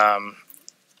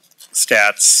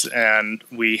stats, and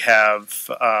we have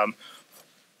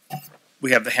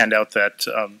the handout that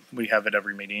we have at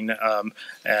every meeting,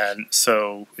 and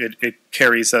so it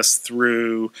carries us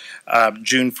through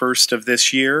June 1st of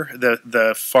this year.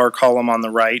 The far column on the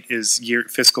right is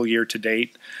fiscal year to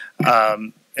date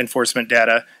enforcement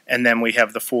data, and then we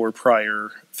have the 4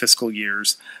 prior fiscal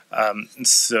years.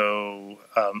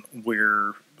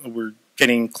 We're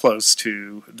getting close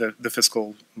to the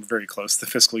fiscal, very close. The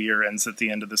fiscal year ends at the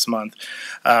end of this month.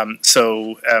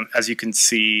 As you can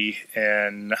see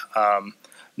in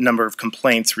number of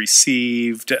complaints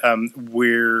received,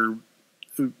 we're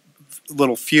a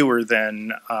little fewer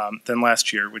than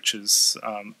last year, which is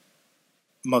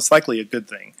most likely a good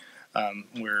thing.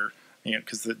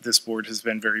 Because this board has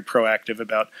been very proactive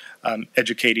about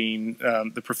educating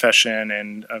the profession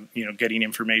and getting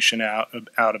information out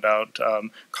about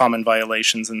common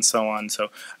violations and so on.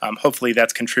 So hopefully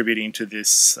that's contributing to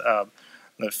this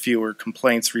the fewer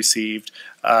complaints received.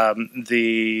 And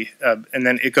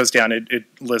then it goes down. It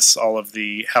lists all of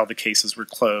how the cases were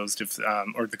closed,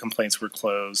 or the complaints were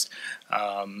closed.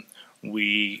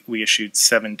 We issued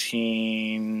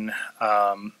 17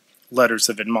 letters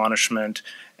of admonishment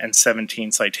and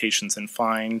 17 citations and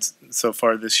fines so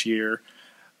far this year,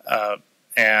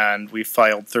 and we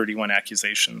filed 31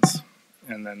 accusations.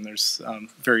 And then there's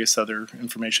various other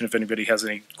information if anybody has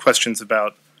any questions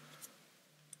about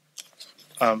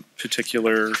a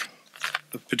particular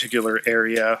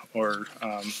area or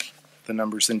the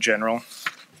numbers in general.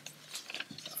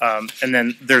 And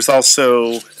then there's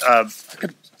also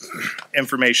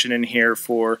information in here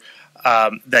for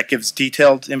that gives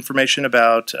detailed information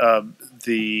about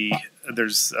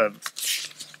there's a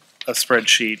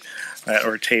spreadsheet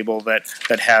or a table that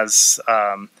has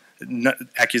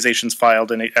accusations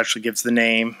filed, and it actually gives the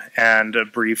name and a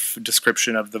brief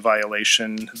description of the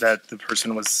violation that the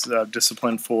person was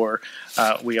disciplined for.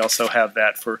 We also have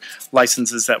that for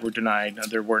licenses that were denied.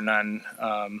 There were none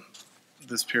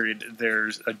this period.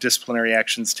 There's disciplinary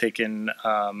actions taken,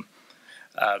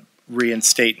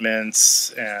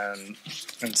 reinstatements,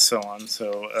 and so on.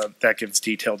 So that gives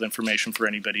detailed information for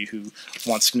anybody who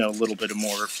wants to know a little bit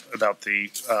more about the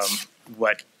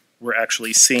what we're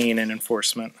actually seeing in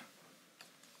enforcement.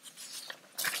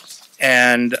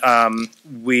 And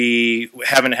we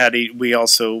haven't had we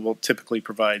also will typically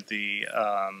provide the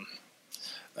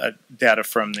data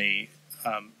from the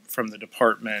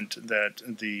department that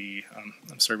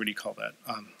I'm sorry, what do you call that?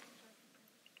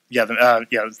 Yeah,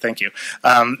 thank you.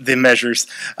 The measures.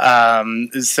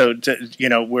 So,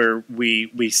 where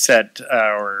we set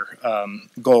our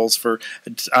goals for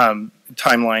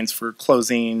timelines for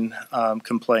closing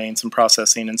complaints and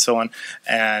processing and so on,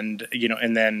 and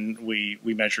and then we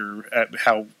measure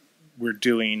how we're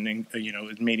doing,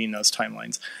 meeting those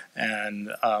timelines.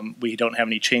 And we don't have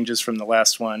any changes from the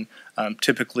last one.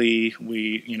 Typically,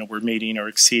 we're meeting or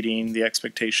exceeding the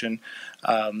expectation,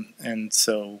 and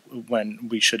so when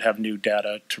we should have new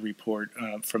data to report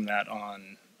from that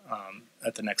on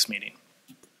at the next meeting.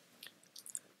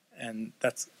 And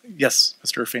that's, yes,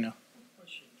 Mr. Rufino.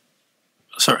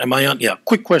 Sorry, am I on? Yeah,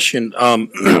 quick question.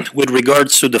 With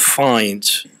regards to the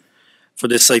fines for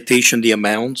the citation, the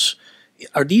amounts,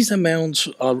 are these amounts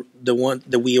the one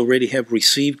that we already have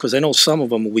received? Because I know some of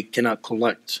them we cannot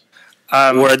collect.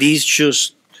 Or are these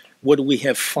just what do we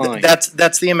have fined?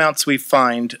 That's the amounts we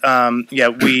fined.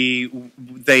 They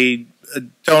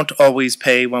don't always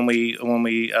pay when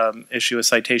we issue a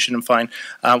citation and fine,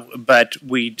 but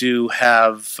we do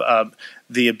have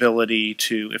the ability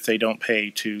to, if they don't pay,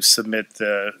 to submit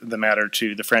the matter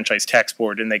to the Franchise Tax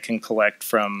Board, and they can collect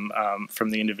from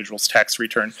the individual's tax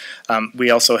return.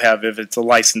 We also have, if it's a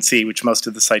licensee, which most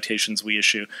of the citations we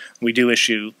do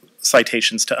issue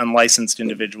citations to unlicensed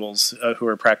individuals who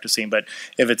are practicing. But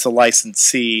if it's a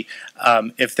licensee,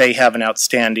 if they have an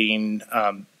outstanding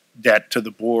debt to the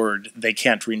board, they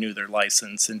can't renew their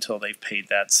license until they've paid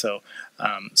that. So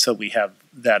we have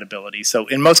that ability. So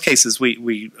in most cases,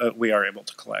 we are able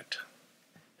to collect.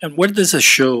 And where does it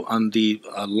show on the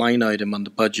line item on the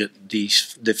budget,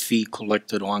 the fee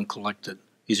collected or uncollected?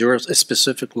 Is there a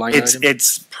specific line item?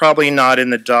 It's probably not in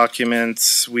the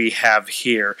documents we have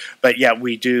here, but yeah,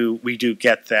 we do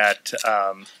get that.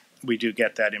 We do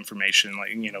get that information,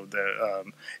 like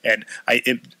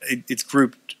it's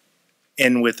grouped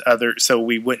in with other, so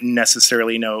we wouldn't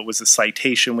necessarily know it was a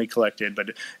citation we collected,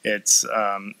 but it's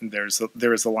there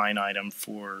is a line item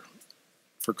for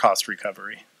cost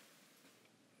recovery.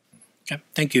 Okay,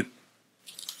 thank you.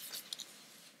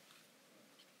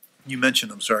 You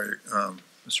mentioned, I'm sorry,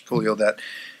 Mr. Pulio, that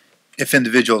if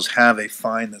individuals have a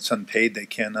fine that's unpaid, they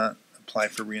cannot apply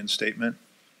for reinstatement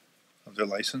of their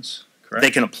license, correct?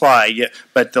 They can apply, yeah,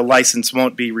 but the license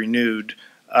won't be renewed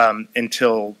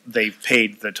until they've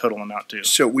paid the total amount due.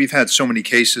 So we've had so many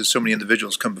cases, so many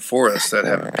individuals come before us that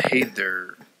haven't paid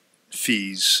their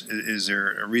fees. Is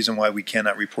there a reason why we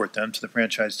cannot report them to the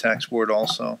Franchise Tax Board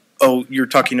also Oh, you're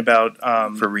talking about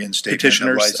for reinstatement of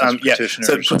petitioners? licensed Yeah,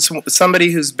 petitioners? so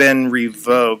somebody who's been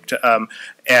revoked,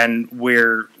 and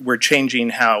we're changing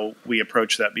how we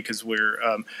approach that because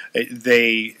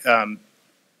they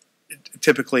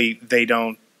typically they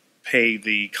don't pay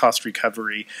the cost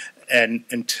recovery and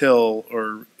until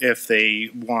or if they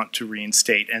want to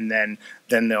reinstate, and then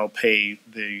they'll pay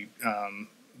the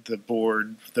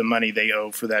board the money they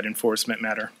owe for that enforcement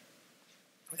matter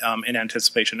in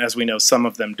anticipation. As we know, some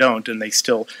of them don't, and they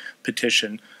still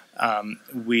petition.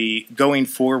 Going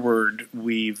forward,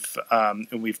 we've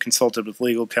consulted with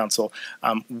legal counsel.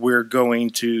 We're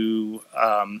going to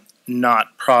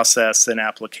not process an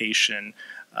application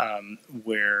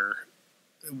where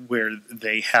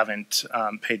they haven't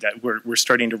paid that. We're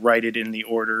starting to write it in the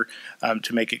order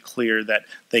to make it clear that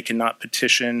they cannot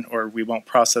petition, or we won't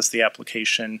process the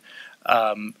application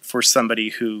for somebody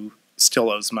who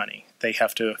still owes money. They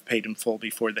have to have paid in full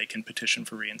before they can petition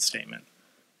for reinstatement.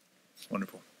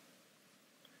 Wonderful.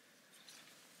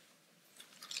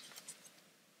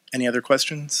 Any other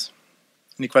questions?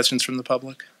 Any questions from the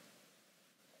public?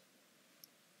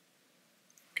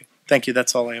 Okay. Thank you.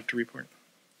 That's all I have to report.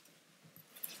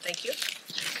 Thank you.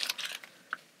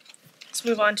 Let's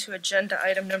move on to agenda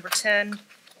item number 10,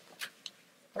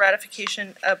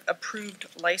 ratification of approved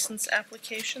license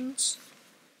applications.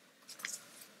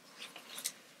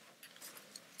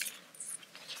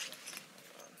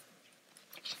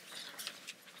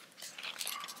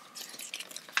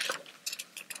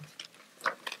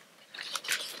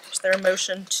 Is there a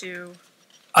motion to,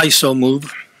 I so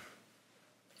move.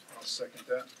 I'll second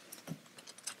that.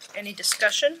 any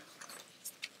discussion?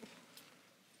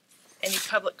 Any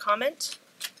public comment?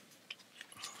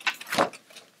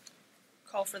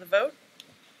 Call for the vote.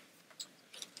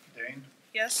 Dane,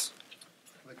 Yes?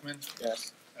 Lickman,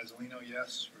 Yes. Azalino,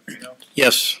 yes. Rufino,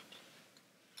 Yes.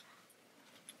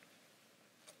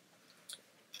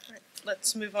 All right,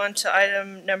 let's move on to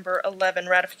item number 11,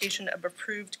 ratification of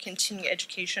approved continuing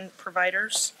education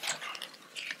providers.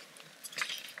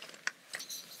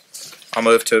 I'll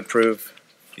move to approve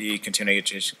the continuing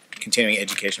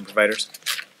education providers.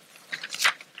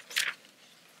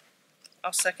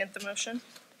 I'll second the motion.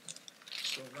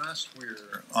 So last we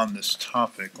were on this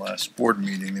topic, last board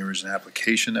meeting, there was an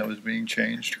application that was being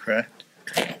changed, correct?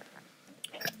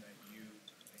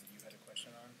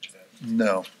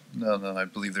 No, I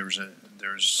believe there's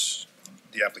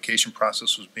the application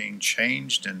process was being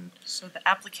changed and So the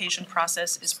application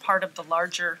process is part of the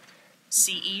larger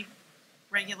CE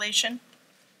regulation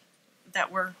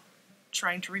that we're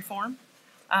trying to reform.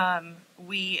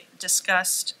 We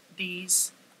discussed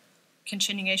these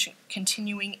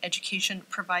continuing education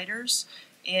providers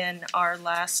in our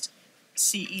last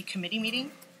CE committee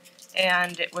meeting,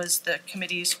 and it was the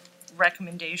committee's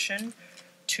recommendation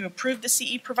to approve the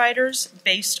CE providers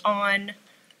based on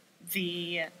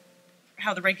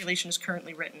how the regulation is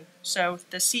currently written. So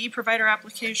the CE provider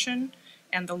application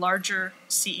and the larger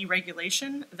CE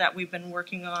regulation that we've been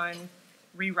working on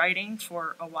rewriting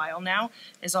for a while now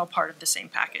is all part of the same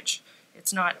package.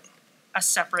 It's not a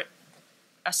separate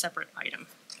item.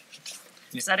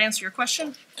 Does that answer your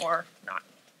question or not?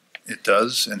 it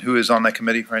does. And who is on that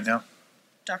committee right now?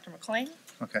 Dr. McLean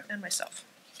Okay, and myself.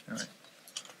 all right.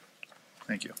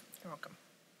 Thank you. You're welcome.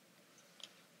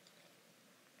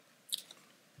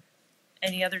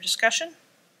 Any other discussion?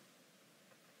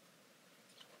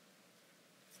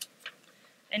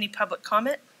 Any public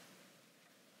comment?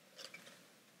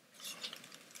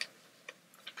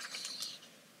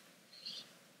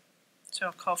 So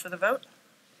I'll call for the vote.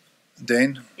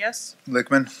 Dane, Yes?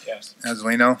 Lickman, Yes.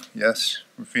 Azalino, yes.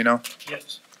 Rufino,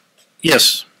 Yes.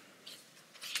 Yes.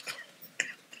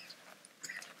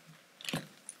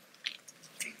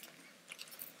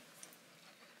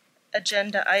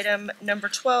 Agenda item number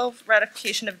 12,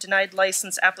 ratification of denied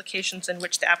license applications in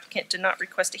which the applicant did not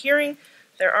request a hearing.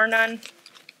 There are none.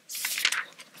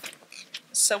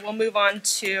 So we'll move on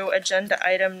to agenda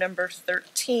item number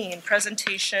 13,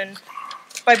 presentation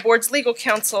by Board's legal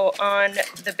counsel on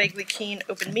the Bagley-Keene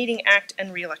Open Meeting Act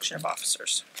and re-election of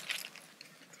officers.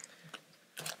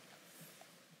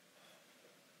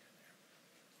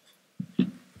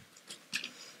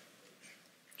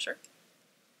 Sure.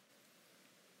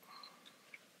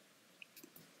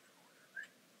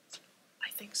 I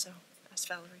think so. Ask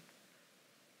Valerie.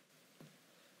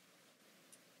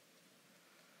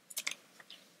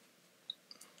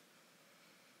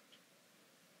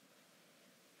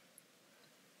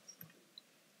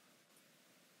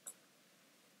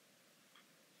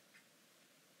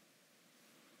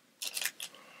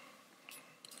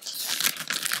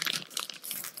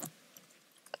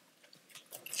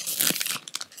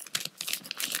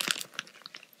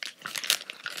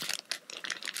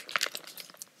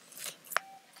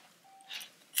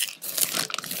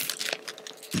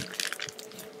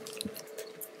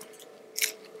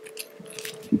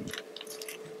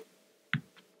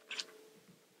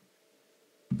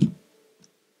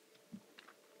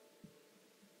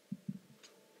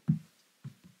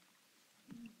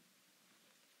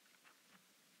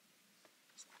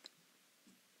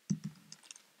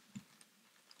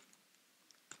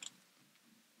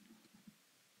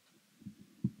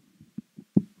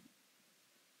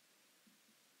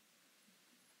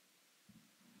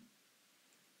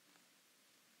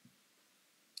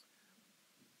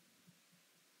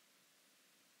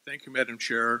 Thank you, Madam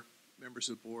Chair, members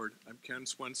of the board. I'm Ken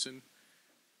Swenson,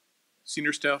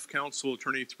 Senior Staff Counsel,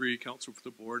 Attorney 3, Counsel for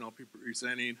the board, and I'll be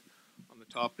presenting on the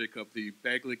topic of the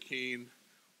Bagley-Keene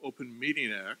Open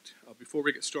Meeting Act. Before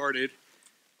we get started,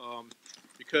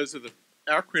 because of the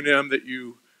acronym that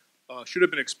you should have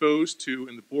been exposed to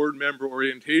in the board member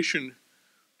orientation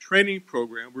training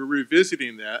program, we're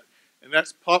revisiting that, and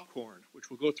that's popcorn,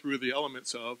 which we'll go through the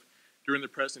elements of during the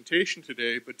presentation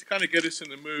today. But to kind of get us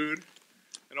in the mood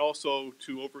and also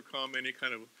to overcome any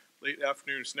kind of late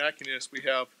afternoon snackiness, we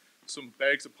have some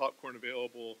bags of popcorn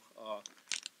available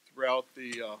throughout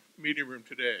the meeting room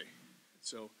today.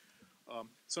 So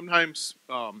sometimes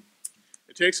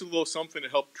it takes a little something to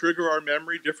help trigger our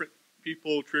memory. Different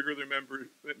people trigger their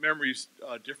memories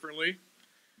differently.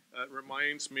 It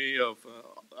reminds me of,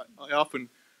 I often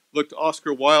look to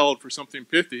Oscar Wilde for something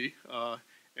pithy,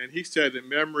 and he said that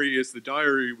memory is the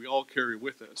diary we all carry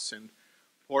with us. And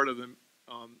part of the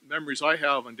memories I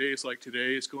have on days like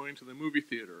today is going to the movie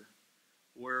theater,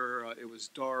 where it was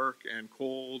dark and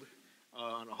cold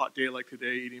on a hot day like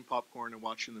today, eating popcorn and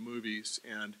watching the movies.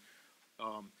 And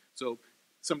so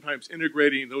sometimes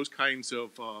integrating those kinds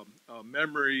of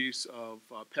memories of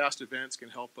past events can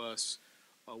help us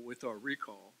with our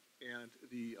recall. And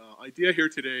the idea here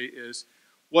today is,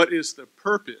 what is the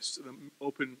purpose of the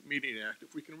Open Meeting Act?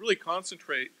 If we can really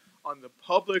concentrate on the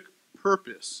public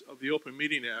purpose of the Open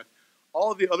Meeting Act,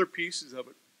 all of the other pieces of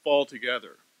it fall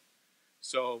together.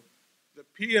 So the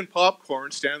P in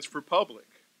popcorn stands for public.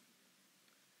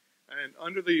 And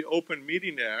under the Open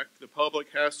Meeting Act, the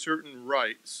public has certain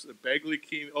rights. The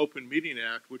Bagley-Keene Open Meeting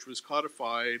Act, which was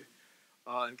codified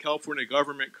in California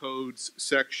Government Codes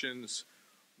sections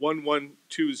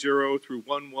 1120 through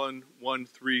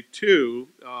 11132,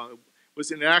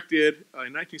 was enacted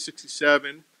in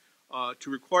 1967 to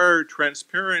require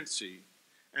transparency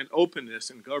and openness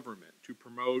in government, to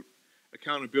promote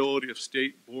accountability of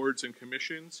state boards and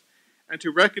commissions, and to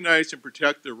recognize and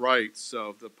protect the rights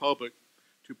of the public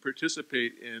to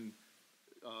participate in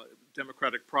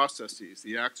democratic processes.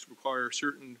 The acts require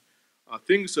certain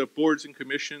things of boards and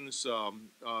commissions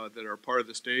that are part of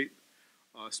the state,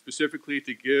 specifically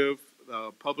to give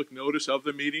public notice of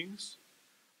the meetings,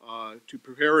 to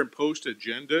prepare and post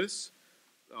agendas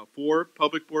for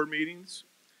public board meetings,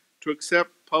 to accept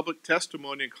public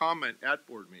testimony and comment at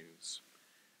board meetings,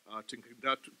 to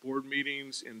conduct board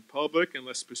meetings in public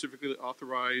unless specifically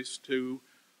authorized to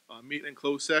meet in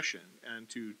closed session, and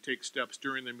to take steps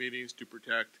during the meetings to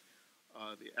protect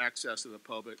the access of the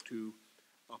public to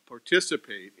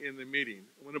participate in the meeting.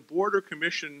 When a board or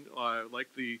commission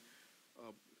like the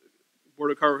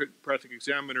Board of Chiropractic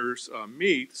Examiners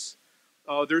meets,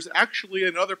 there's actually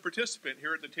another participant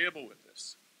here at the table with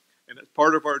us. And it's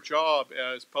part of our job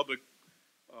as public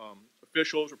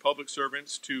officials or public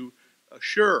servants to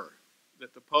assure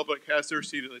that the public has their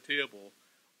seat at the table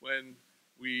when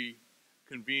we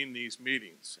convene these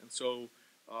meetings. And so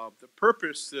the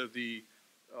purpose of the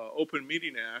Open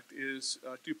Meeting Act is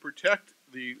to protect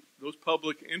those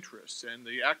public interests. And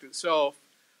the act itself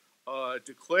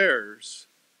declares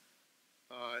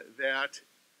that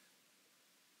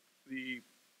the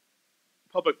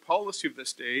public policy of the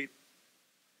state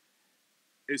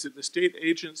is that the state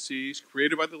agencies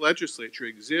created by the legislature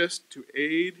exist to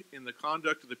aid in the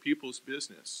conduct of the people's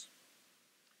business,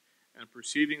 and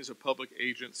proceedings of public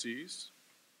agencies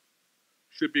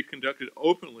should be conducted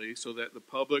openly so that the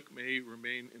public may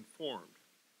remain informed.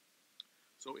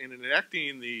 So in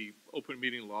enacting the open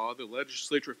meeting law, the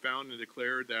legislature found and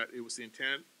declared that it was the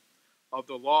intent of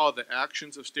the law that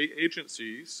actions of state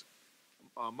agencies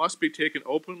must be taken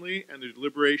openly and the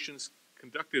deliberations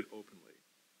conducted openly.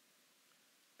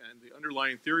 And the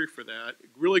underlying theory for that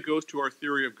really goes to our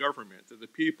theory of government, that the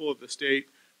people of the state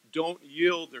don't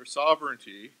yield their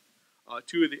sovereignty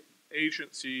to the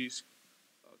agencies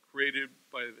created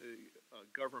by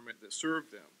the government that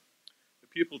serve them. The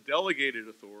people delegated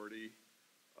authority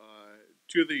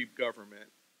to the government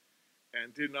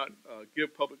and did not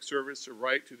give public servants a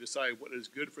right to decide what is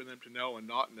good for them to know and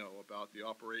not know about the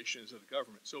operations of the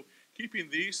government. So keeping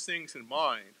these things in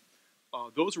mind,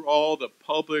 those are all the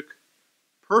public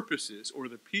purposes, or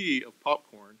the P of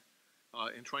popcorn,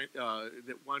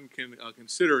 that one can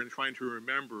consider in trying to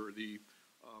remember the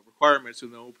requirements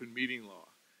of the open meeting law.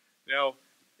 Now,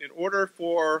 in order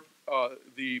for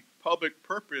the public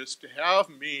purpose to have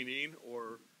meaning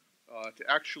or to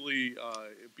actually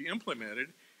be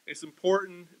implemented, it's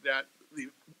important that the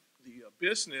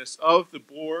business of the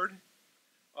board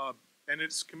and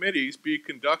its committees be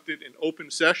conducted in open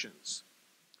sessions.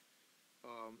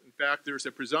 In fact, there's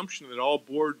a presumption that all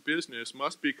board business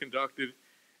must be conducted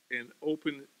in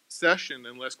open session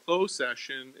unless closed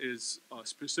session is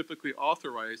specifically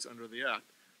authorized under the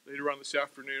Act. Later on this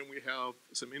afternoon, we have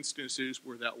some instances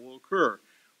where that will occur,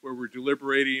 where we're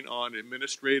deliberating on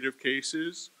administrative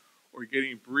cases or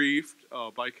getting briefed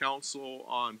by counsel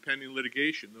on pending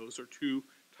litigation. Those are two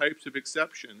types of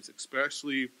exceptions,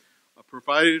 especially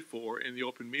provided for in the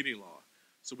open meeting law.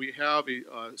 So we have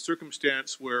a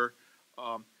circumstance where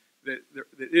that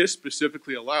is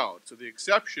specifically allowed. So the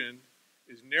exception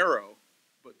is narrow,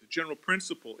 but the general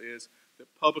principle is that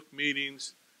public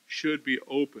meetings should be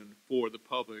open for the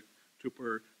public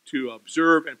to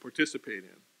observe and participate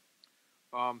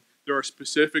in. There are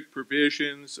specific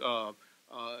provisions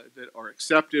that are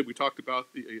accepted. We talked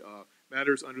about the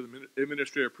matters under the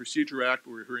Administrative Procedure Act,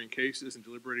 where we're hearing cases and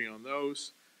deliberating on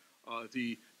those.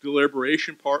 The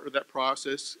deliberation part of that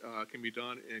process can be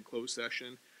done in closed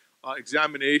session.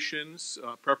 Examinations,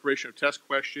 preparation of test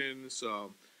questions,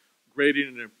 grading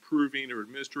and improving or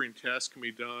administering tests can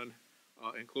be done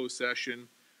in closed session.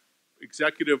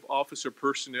 Executive officer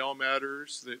personnel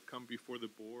matters that come before the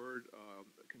board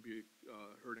can be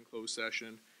heard in closed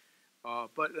session.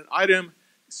 But an item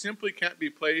simply can't be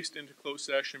placed into closed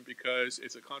session because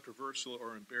it's a controversial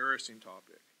or embarrassing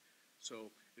topic.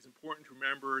 So it's important to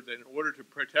remember that in order to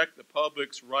protect the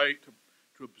public's right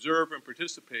to observe and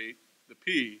participate, the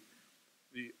P,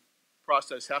 the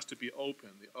process has to be open,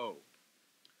 the O.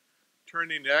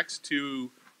 Turning next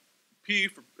to P,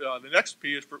 the next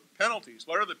P is for penalties.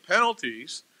 What are the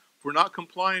penalties for not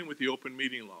complying with the open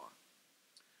meeting law?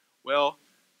 Well,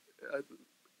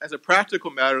 as a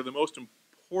practical matter, the most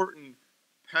important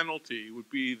penalty would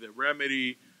be the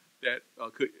remedy that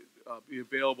could be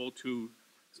available to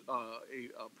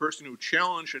a person who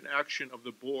challenged an action of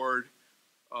the board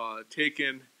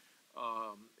taken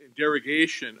in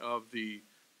derogation of the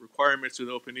requirements of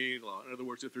the open meeting law. In other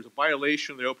words, if there's a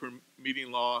violation of the open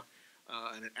meeting law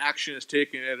and an action is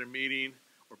taken at a meeting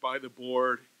or by the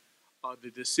board,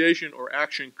 the decision or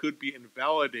action could be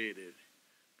invalidated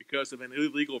because of an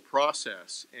illegal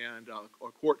process, and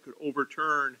a court could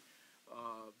overturn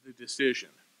the decision.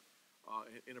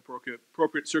 In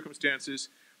appropriate circumstances,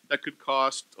 that could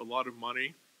cost a lot of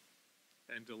money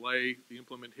and delay the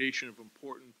implementation of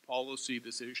important policy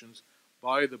decisions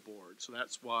by the board. So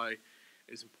that's why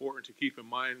it's important to keep in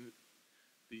mind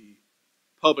the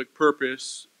public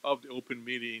purpose of the open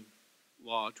meeting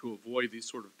law to avoid these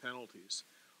sort of penalties.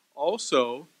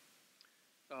 Also,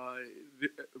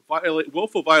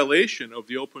 willful violation of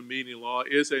the open meeting law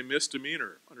is a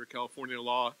misdemeanor under California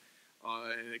law,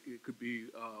 and it could be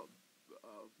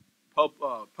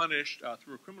punished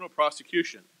through a criminal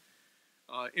prosecution.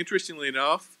 Interestingly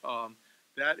enough,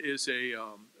 that is a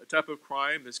type of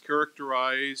crime that's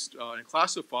characterized and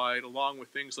classified along with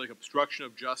things like obstruction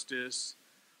of justice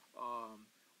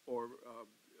or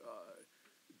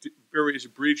various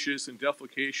breaches and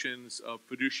defecations of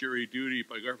fiduciary duty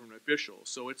by government officials.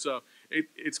 So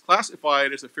it's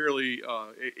classified as a fairly,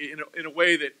 in a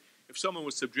way that if someone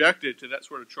was subjected to that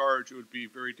sort of charge, it would be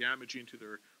very damaging to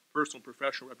their personal and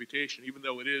professional reputation. Even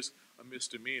though it is a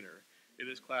misdemeanor, it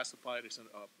is classified as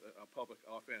a public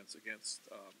offense against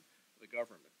the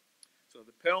government. So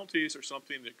the penalties are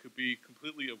something that could be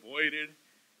completely avoided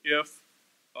if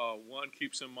one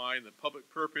keeps in mind the public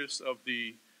purpose of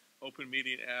the Open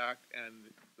Meeting Act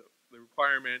and the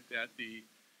requirement that the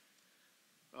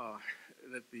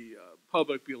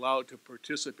public be allowed to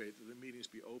participate, that the meetings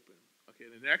be open. Okay,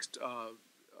 the next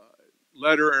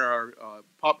letter in our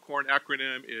popcorn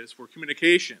acronym is for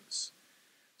communications.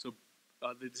 So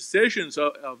the decisions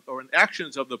or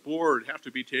actions of the board have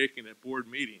to be taken at board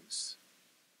meetings.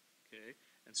 Okay,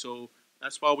 and so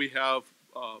that's why we have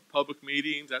public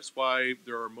meetings. That's why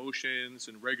there are motions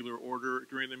in regular order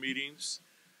during the meetings.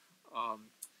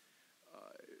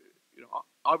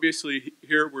 Obviously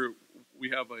here we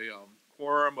have a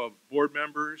quorum of board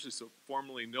members. It's a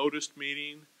formally noticed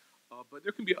meeting, but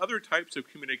there can be other types of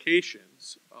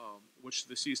communications, which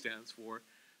the C stands for,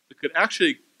 that could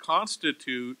actually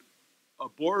constitute a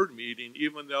board meeting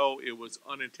even though it was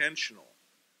unintentional.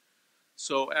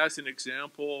 So as an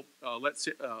example, let's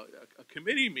say a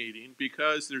committee meeting,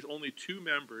 because there's only 2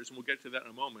 members, and we'll get to that in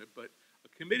a moment, but a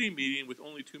committee meeting with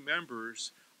only 2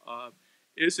 members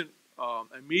isn't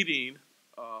a meeting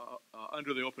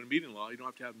under the open meeting law. You don't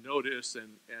have to have notice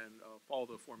and follow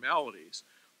the formalities.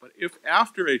 But if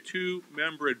after a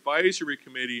 2-member advisory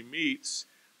committee meets,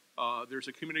 there's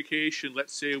a communication,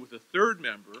 let's say with a 3rd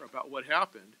member about what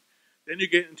happened, then you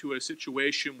get into a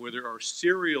situation where there are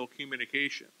serial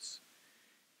communications.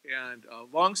 And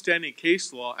longstanding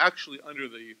case law, actually under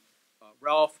the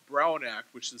Ralph Brown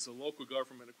Act, which is the local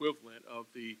government equivalent of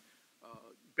the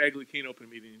Bagley-Keene Open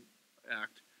Meeting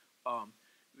Act,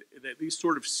 that these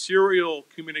sort of serial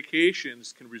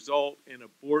communications can result in a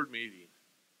board meeting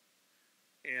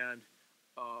and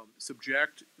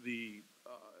subject the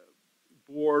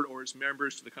board or its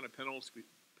members to the kind of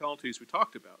penalties we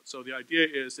talked about. So the idea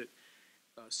is that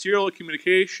serial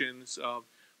communications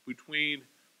between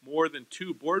more than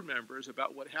 2 board members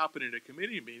about what happened in a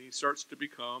committee meeting starts to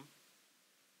become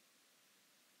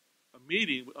a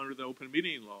meeting under the open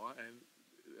meeting law, and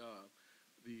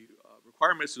the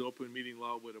requirements of the open meeting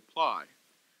law would apply.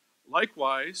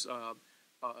 Likewise,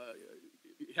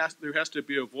 there has to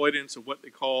be avoidance of what they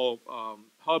call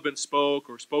hub and spoke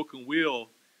or spoke and wheel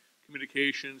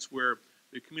communications, where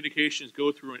the communications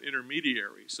go through an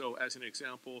intermediary. So as an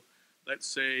example, let's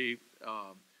say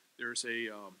there's a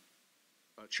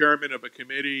chairman of a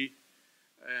committee,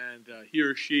 and he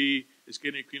or she is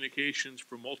getting communications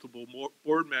from multiple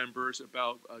board members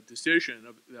about a decision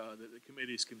that the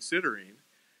committee is considering.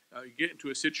 You get into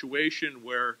a situation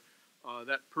where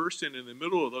that person in the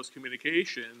middle of those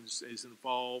communications is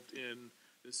involved in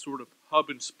this sort of hub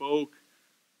and spoke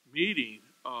meeting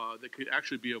that could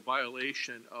actually be a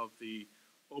violation of the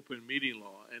open meeting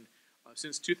law. And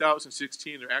since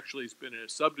 2016, there actually has been a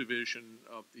subdivision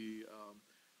of the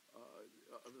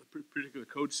particular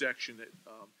code section that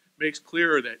makes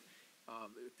clear that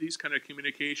these kind of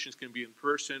communications can be in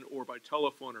person or by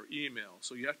telephone or email.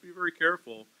 So you have to be very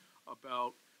careful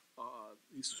about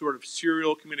these sort of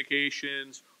serial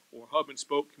communications or hub and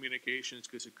spoke communications,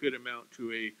 because it could amount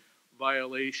to a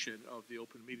violation of the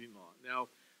open meeting law. Now,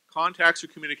 contacts or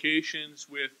communications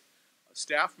with a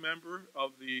staff member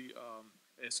of the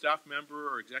a staff member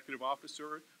or executive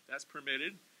officer, that's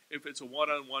permitted if it's a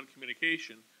one-on-one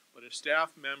communication, but a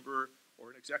staff member or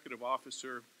an executive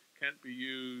officer can't be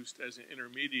used as an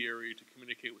intermediary to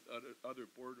communicate with other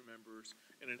board members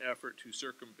in an effort to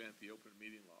circumvent the open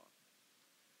meeting law.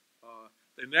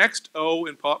 The next O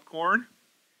in popcorn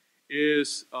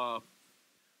is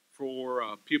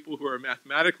for people who are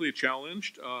mathematically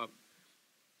challenged.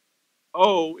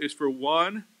 O is for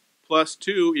 1 plus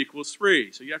 2 equals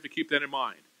 3. So you have to keep that in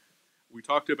mind. We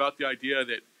talked about the idea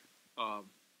that, and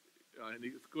if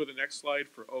you go to the next slide,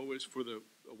 for O is for the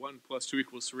 1 plus 2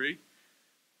 equals 3.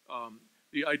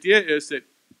 The idea is that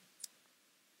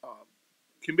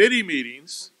committee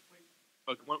meetings,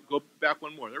 go back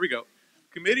one more, there we go.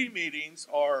 Committee meetings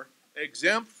are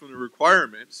exempt from the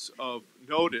requirements of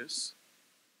notice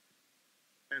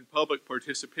and public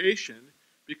participation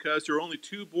because there are only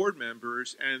 2 board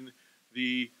members, and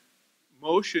the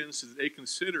motions that they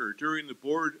consider during the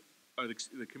board,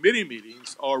 the committee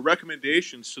meetings, are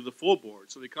recommendations to the full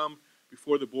board. So they come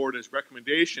before the board as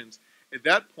recommendations. At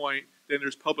that point, then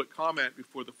there's public comment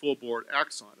before the full board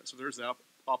acts on it. So there's the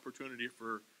opportunity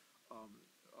for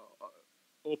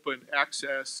open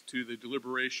access to the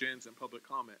deliberations and public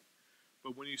comment.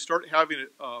 But when you start having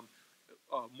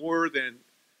more than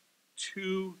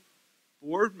 2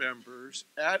 board members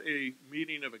at a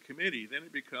meeting of a committee, then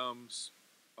it becomes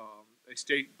a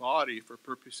state body for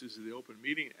purposes of the Open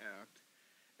Meeting Act.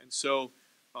 And so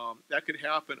that could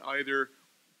happen either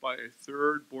by a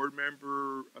 3rd board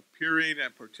member appearing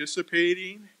and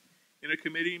participating in a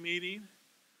committee meeting,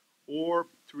 or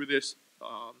through this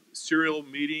serial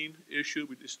meeting issue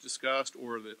we just discussed,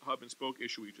 or the hub and spoke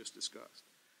issue we just discussed.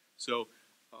 So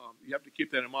you have to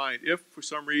keep that in mind. If for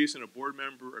some reason a board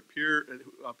member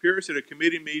appears at a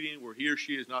committee meeting where he or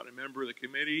she is not a member of the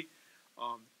committee,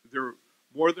 they're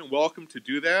more than welcome to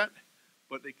do that,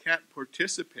 but they can't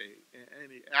participate in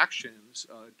any actions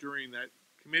during that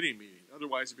committee meeting.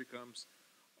 Otherwise, it becomes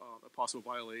a possible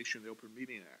violation of the Open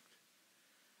Meeting Act.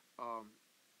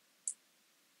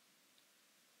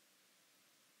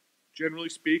 Generally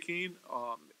speaking,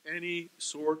 any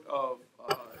sort of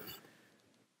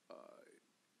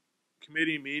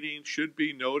committee meeting should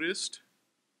be noticed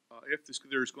if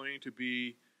there's going to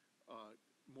be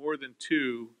more than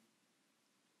 2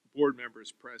 board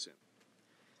members present.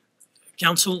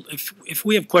 Council, if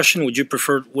we have question, would you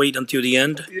prefer wait until the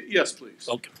end? Yes, please.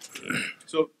 Okay.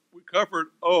 So we covered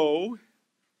O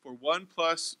for 1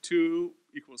 plus 2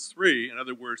 equals 3. In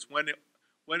other words,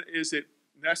 when is it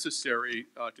necessary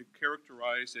to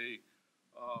characterize a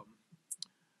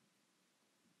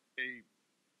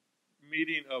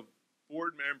meeting of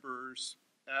board members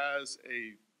as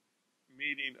a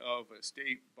meeting of a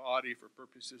state body for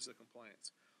purposes of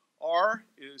compliance. R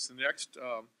is the next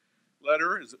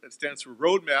letter. It stands for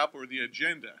roadmap or the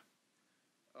agenda.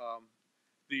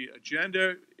 The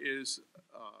agenda is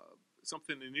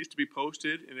something that needs to be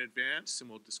posted in advance, and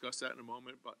we'll discuss that in a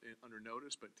moment under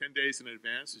notice, but 10 days in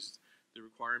advance is the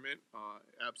requirement,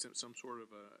 absent some sort of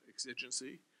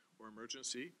exigency or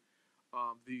emergency.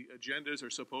 The agendas are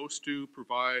supposed to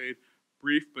provide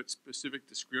brief but specific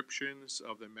descriptions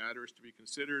of the matters to be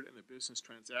considered and the business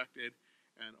transacted,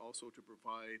 and also to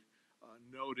provide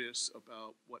notice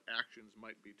about what actions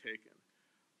might be taken.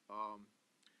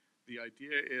 The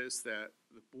idea is that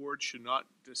the board should not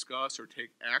discuss or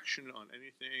take action on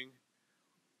anything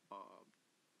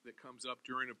that comes up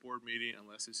during a board meeting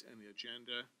unless it's in the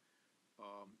agenda.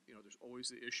 There's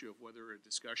always the issue of whether a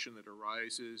discussion that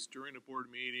arises during a board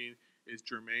meeting is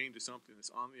germane to something that's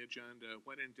on the agenda.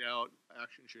 When in doubt,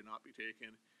 action should not be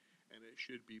taken, and it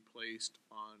should be placed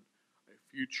on a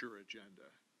future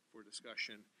agenda for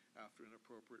discussion after an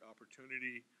appropriate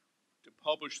opportunity to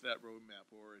publish that roadmap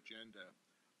or agenda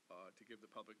to give the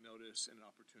public notice and an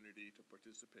opportunity to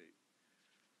participate.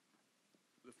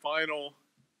 The final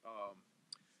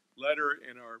letter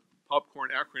in our popcorn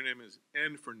acronym is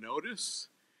N for notice,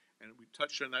 and we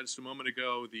touched on that just a moment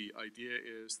ago. The idea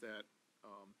is that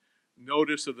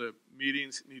notice of the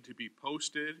meetings need to be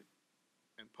posted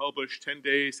and published 10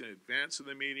 days in advance of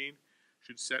the meeting,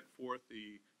 should set forth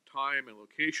the time and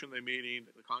location of the meeting,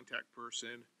 the contact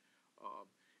person.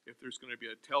 If there's going to be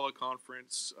a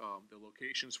teleconference, the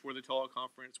locations for the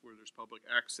teleconference where there's public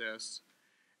access,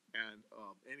 and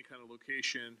any kind of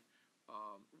location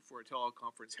for a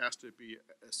teleconference has to be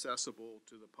accessible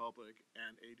to the public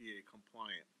and ADA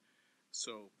compliant.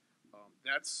 So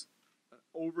that's an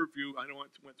overview. I know I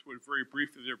went through it very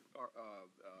briefly.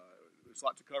 There's a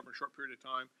lot to cover in a short period of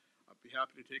time. I'd be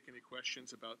happy to take any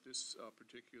questions about this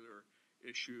particular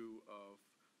issue of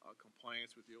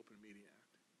compliance with the Open Meeting Act.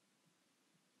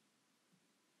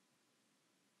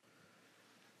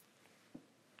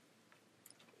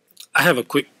 I have a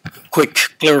quick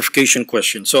clarification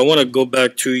question. So I want to go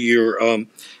back to your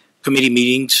committee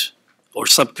meetings or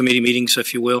subcommittee meetings,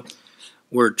 if you will,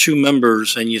 where 2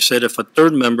 members, and you said if a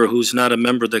third member who's not a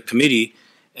member of the committee,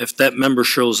 if that member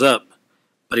shows up,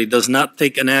 but he does not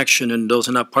take an action and does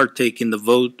not partake in the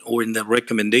vote or in the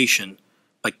recommendation,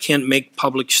 but can't make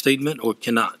public statement or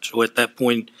cannot. So at that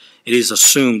point, it is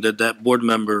assumed that that board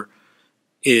member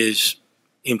is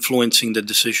influencing the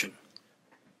decision.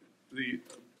 The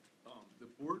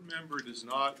board member does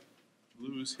not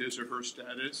lose his or her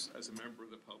status as a member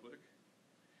of the public.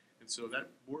 And so that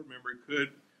board member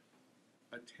could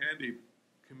attend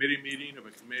a committee meeting of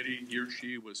a committee he or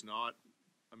she was not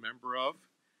a member of,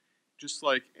 just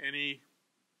like any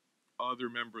other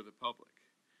member of the public.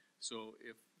 So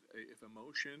if a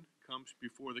motion comes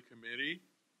before the committee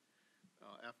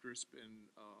after it's been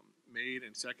made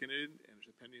and seconded and there's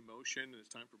a pending motion and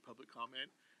it's time for public comment,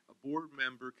 a board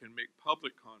member can make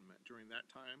public comment during that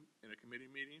time in a committee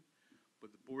meeting,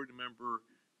 but the board member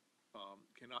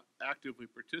cannot actively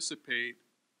participate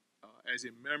as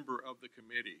a member of the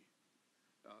committee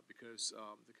because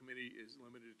the committee is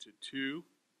limited to 2.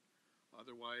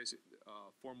 Otherwise,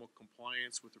 formal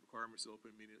compliance with the requirements of the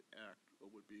Open Meeting Act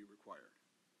would be required.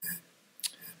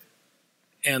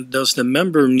 And does the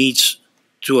member needs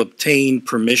to obtain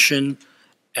permission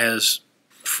as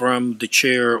from the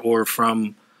chair or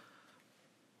from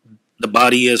the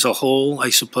body as a whole, I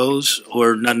suppose,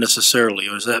 or not necessarily,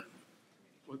 or is that?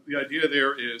 Well, the idea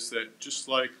there is that just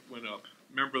like when a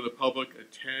member of the public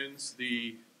attends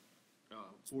the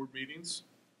board meetings,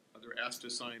 they're asked to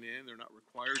sign in. They're not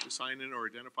required to sign in or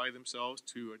identify themselves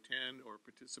to attend or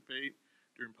participate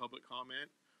during public comment,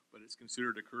 but it's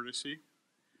considered a courtesy.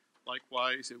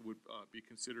 Likewise, it would be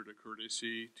considered a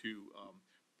courtesy to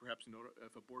perhaps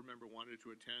if a board member wanted to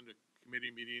attend a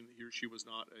committee meeting he or she was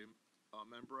not a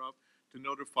member of, to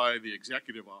notify the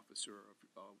executive officer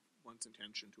of one's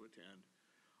intention to attend.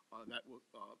 That will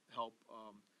help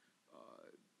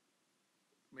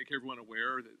make everyone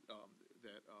aware that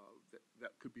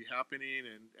that could be happening,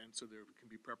 and so there can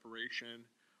be preparation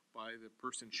by the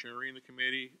person chairing the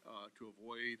committee to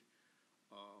avoid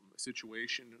a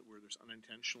situation where there's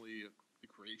unintentionally the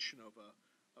creation of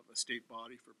a state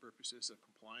body for purposes of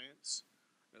compliance.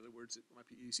 In other words, it might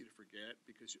be easy to forget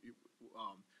because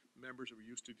members are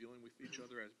used to dealing with each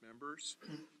other as members,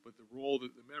 but the role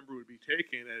that the member would be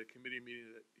taking at a committee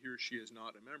meeting that he or she is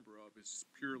not a member of is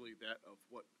purely that of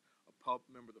what a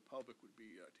member of the public would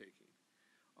be taking.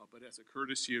 But as a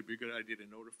courtesy, it would be a good idea to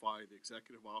notify the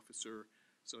executive officer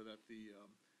so that the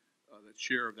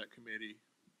chair of that committee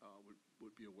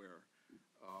would be aware.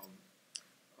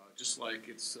 Just like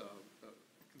it's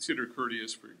considered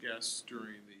courteous for guests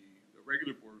during the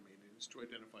regular board meetings to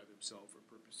identify themselves for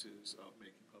purposes of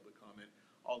making public comment,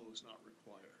 although it's not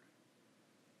required.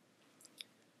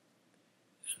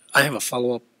 I have a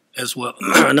follow-up as well,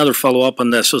 another follow-up on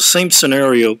that. So same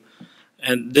scenario,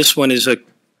 and this one is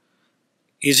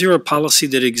is there a policy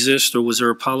that exists, or was there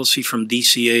a policy from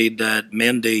DCA that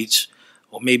mandates,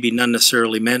 or maybe not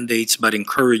necessarily mandates, but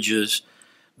encourages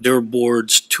their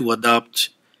boards to adopt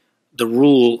the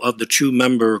rule of the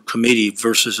 2-member committee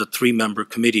versus a 3-member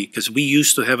committee? Because we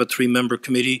used to have a 3-member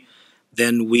committee,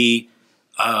 then we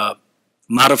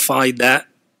modified that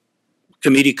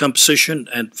committee composition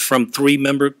and from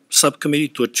 3-member subcommittee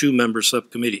to a 2-member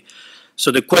subcommittee.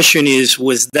 So the question is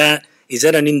that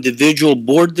an individual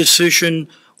board decision,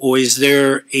 or is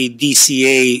there a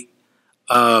DCA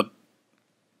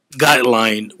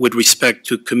guideline with respect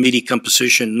to committee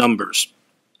composition numbers?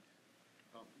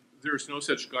 There's no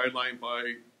such guideline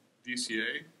by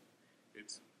DCA.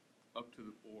 It's up to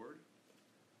the board.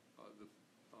 The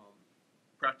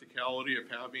practicality of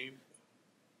having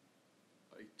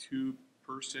a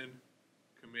 2-person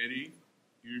committee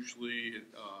usually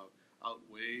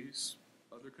outweighs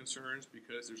other concerns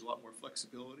because there's a lot more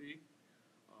flexibility.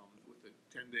 With the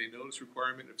 10-day notice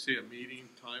requirement, if say a meeting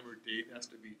time or date has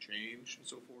to be changed and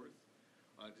so forth,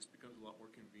 it just becomes a lot more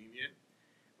convenient.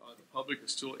 The public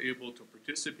is still able to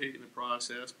participate in the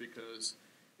process because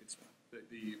it's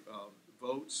the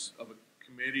votes of a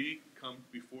committee come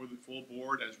before the full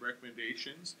board as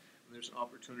recommendations, and there's an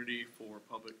opportunity for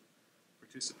public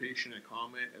participation and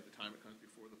comment at the time it comes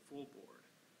before the full board.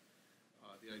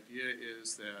 The idea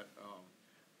is that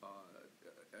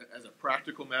as a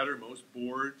practical matter, most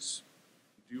boards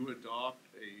do adopt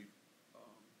a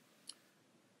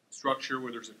structure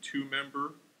where there's a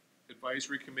 2-member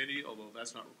advisory committee, although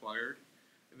that's not required.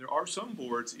 And there are some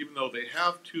boards, even though they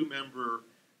have 2-member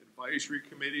advisory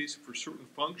committees for certain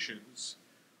functions,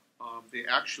 they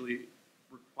actually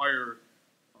require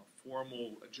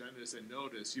formal agendas and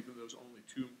notice, even though there's only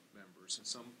 2 members. And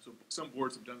some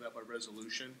boards have done that by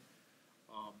resolution,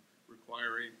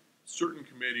 requiring certain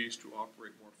committees to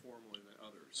operate more formally than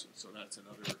others. And so that's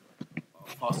another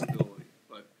possibility.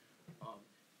 But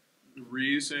the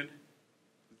reason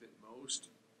that most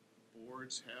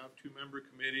boards have 2-member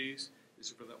committees is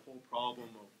for that whole problem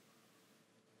of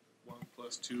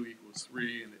 1 + 2 =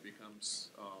 3, and it becomes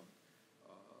a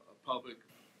public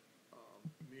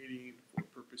meeting for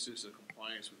purposes of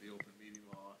compliance with the open meeting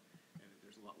law, and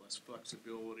there's a lot less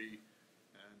flexibility,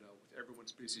 and with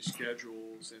everyone's busy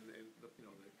schedules and the, the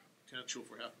potential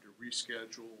for having to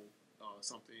reschedule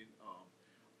something,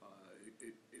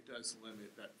 it does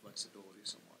limit that flexibility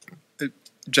somewhat.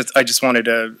 I just wanted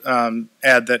to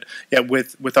add that, yeah,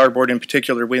 with our board in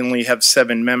particular, we only have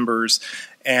 7 members,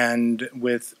 and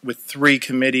with 3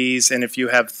 committees, and if you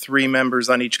have 3 members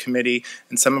on each committee,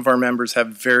 and some of our members have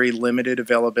very limited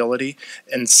availability,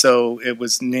 and so it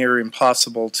was near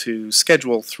impossible to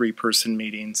schedule 3-person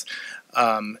meetings.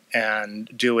 And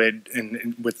do it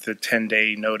with the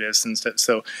 10-day notice and stuff.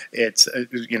 So it's,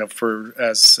 for,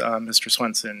 as Mr.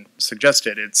 Swenson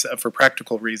suggested, it's for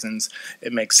practical reasons,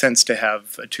 it makes sense to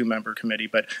have a 2-member committee,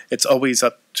 but it's always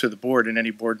up to the board, and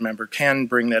any board member can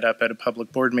bring that up at a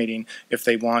public board meeting if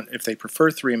they prefer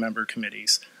 3-member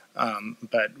committees.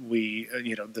 But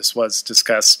this was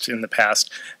discussed in the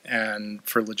past, and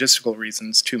for logistical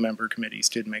reasons, 2-member committees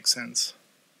did make sense.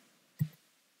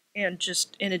 And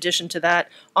just in addition to that,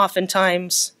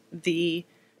 oftentimes the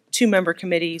 2-member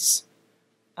committees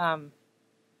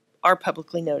are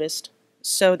publicly noticed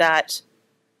so that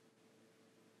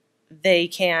they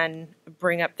can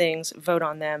bring up things, vote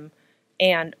on them,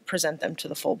 and present them to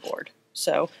the full board.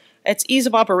 So it's ease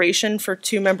of operation for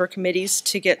 2-member committees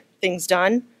to get things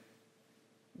done,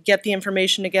 get the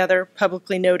information together,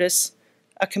 publicly notice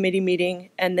a committee meeting,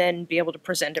 and then be able to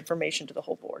present information to the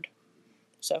whole board.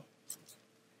 So.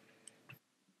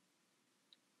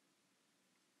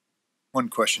 One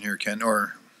question here, Ken,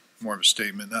 or more of a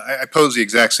statement. I posed the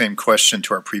exact same question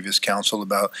to our previous council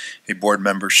about a board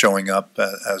member showing up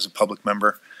as a public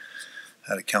member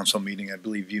at a council meeting. I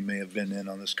believe you may have been in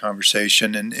on this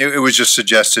conversation, and it was just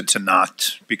suggested to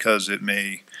not, because it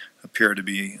may appear to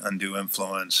be undue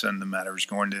influence and the matter is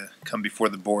going to come before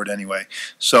the board anyway.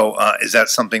 So is that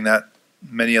something that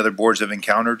many other boards have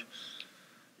encountered?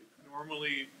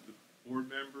 Normally, the board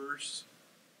members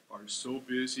are so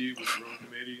busy with their own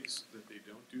committees that they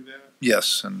don't do that.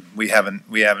 Yes, and we haven't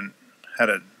had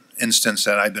an instance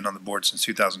that I've been on the board since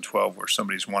 2012 where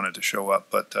somebody's wanted to show up,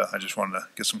 but I just wanted to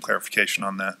get some clarification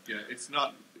on that. Yeah, it's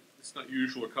not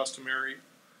usual or customary,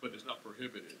 but it's not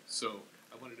prohibited. So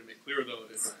I wanted to make clear, though,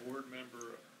 if a board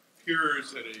member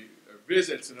appears at or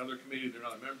visits another committee they're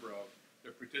not a member of,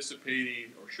 they're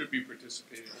participating or should be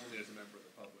participating only as a member of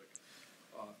the public.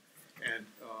 And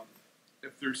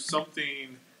if there's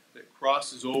something that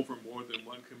crosses over more than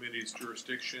one committee's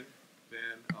jurisdiction,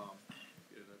 then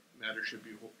the matter should be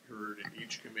heard in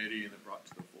each committee and then brought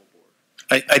to the full board.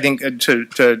 I think to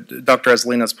Dr.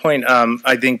 Azzolino's point,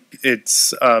 I think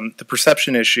it's the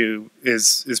perception issue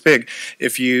is big.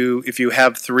 If you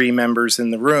have three members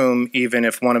in the room, even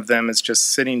if one of them is just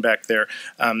sitting back there,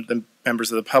 the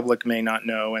members of the public may not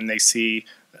know, and they see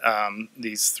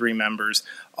these three members.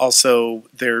 Also,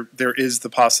 there is the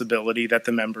possibility that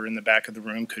the member in the back of the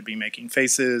room could be making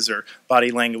faces, or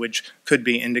body language could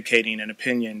be indicating an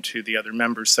opinion to the other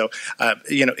members. So,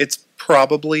 it's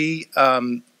probably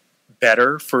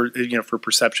better for for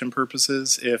perception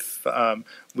purposes if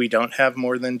we don't have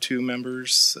more than two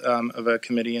members of a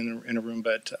committee in a room.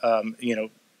 But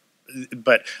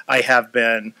but I have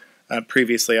been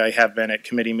previously. I have been at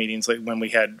committee meetings, like when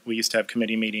we used to have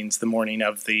committee meetings the morning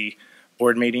of the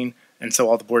board meeting, and so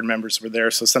all the board members were there.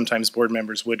 So sometimes board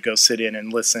members would go sit in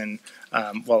and listen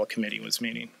while a committee was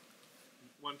meeting.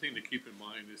 One thing to keep in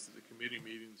mind is that the committee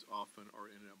meetings often are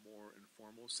in a more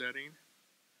informal setting,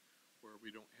 where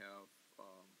we don't have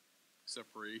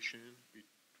separation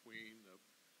between the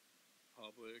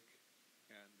public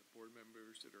and the board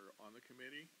members that are on the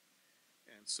committee.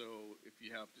 And so if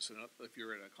you have if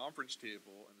you're at a conference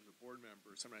table and there's a board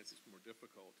member, sometimes it's more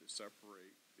difficult to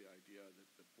separate the idea that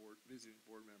the visiting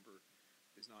board member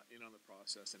is not in on the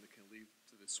process, and it can lead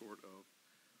to this sort of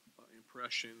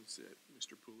impressions that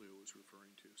Mr. Puleo was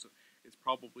referring to. So it's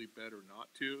probably better not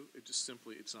to. It's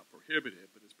not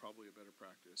prohibited, but it's probably a better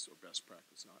practice or best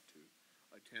practice not to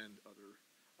attend other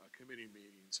committee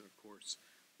meetings. And of course,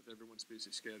 with everyone's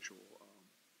busy schedule,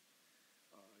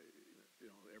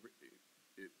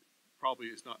 it probably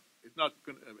is not. It's not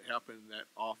going to happen that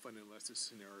often unless it's a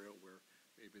scenario where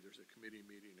maybe there's a committee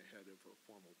meeting ahead of a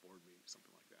formal board meeting,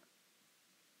 something like that.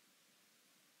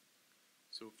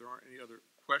 So if there aren't any other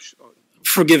questions.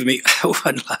 Forgive me,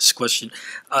 one last question.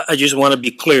 I just want to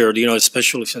be clear,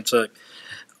 especially since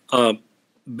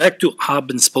back to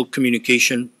hub and spoke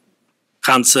communication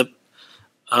concept.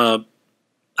 I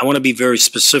want to be very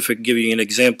specific, giving you an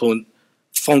example in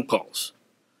phone calls.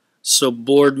 So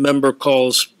board member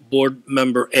calls board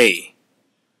member A,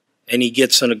 and he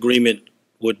gets an agreement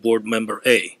with board member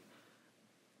A.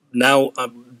 Now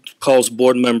calls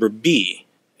board member B,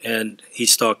 and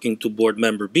he's talking to board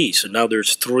member B. So now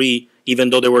there's three, even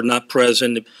though they were not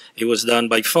present, it was done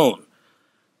by phone.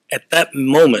 At that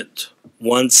moment,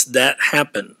 once that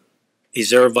happened,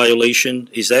 is there a violation?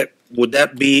 Would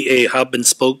that be a hub and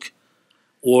spoke?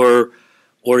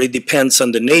 Or it depends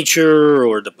on the nature,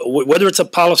 or whether it's a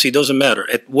policy, doesn't matter.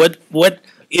 What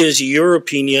is your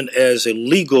opinion as a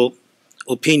legal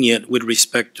opinion with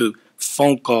respect to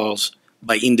phone calls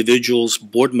by individuals,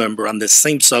 board member, on the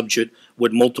same subject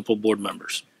with multiple board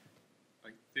members? I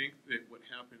think that what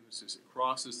happens is it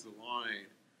crosses the line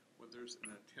when there's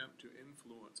an attempt to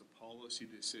influence a policy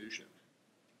decision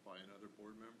by another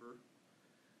board member.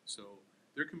 So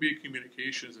there can be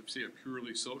communications of, say, a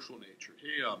purely social nature.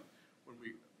 Hey,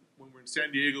 when we're in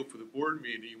San Diego for the board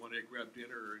meeting, you want to grab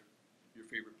dinner at your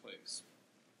favorite place.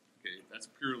 Okay, that's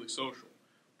purely social.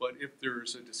 But if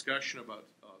there's a discussion about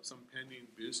some pending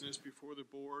business before the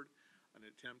board, an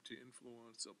attempt to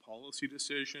influence a policy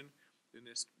decision, then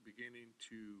it's beginning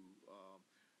to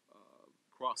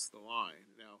cross the line.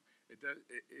 Now, it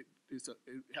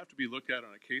have to be looked at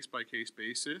on a case-by-case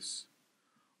basis,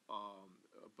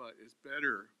 but it's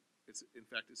better. In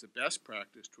fact, it's a best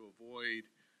practice to avoid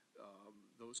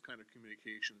those kind of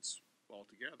communications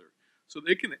altogether. So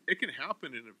it can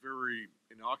happen in a very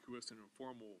innocuous and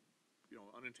informal,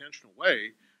 unintentional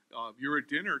way. You're at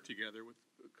dinner together with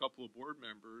a couple of board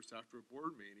members after a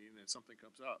board meeting, and something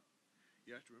comes up.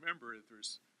 You have to remember that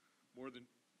there's more than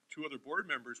two other board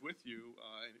members with you,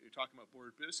 and you're talking about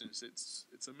board business.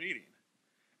 It's a meeting,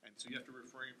 and so you have to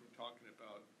refrain from talking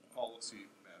about policy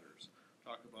matters.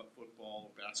 Talk about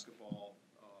football, basketball.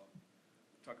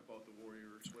 Talk about the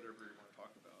Warriors, whatever you want to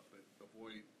talk about, but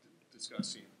avoid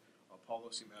discussing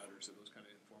policy matters in those kind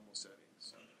of informal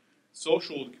settings.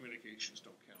 Social communications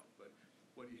don't count, but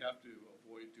what you have to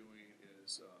avoid doing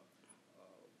is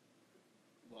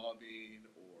lobbying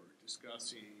or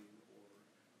discussing or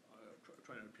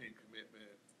trying to obtain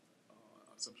commitment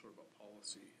on some sort of a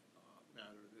policy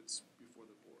matter that's before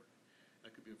the board.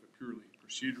 That could be of a purely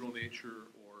procedural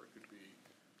nature, or it could be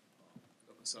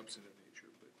of a substantive nature.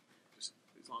 But just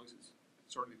as long as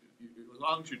as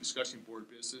long as you're discussing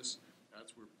board business,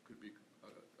 that's where it could be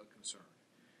a concern.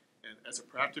 And as a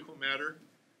practical matter,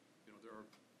 there are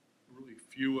really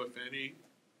few, if any,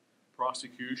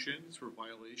 prosecutions for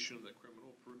violation of the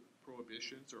criminal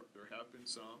prohibitions, or there have been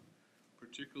some,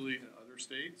 particularly in other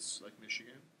states like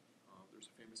Michigan. There's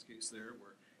a famous case there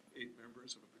where 8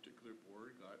 members of a particular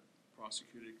board got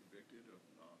prosecuted and convicted of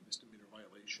misdemeanor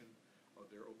violation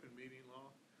of their open meeting law.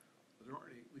 there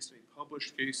aren't at least any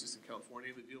published cases in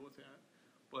California that deal with that.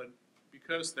 But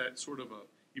because that sort of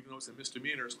even though it's a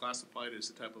misdemeanor, it's classified as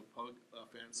a type of public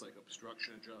offense like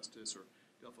obstruction of justice or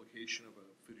defalcation of a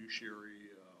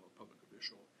fiduciary or public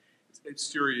official. It's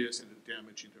serious and it's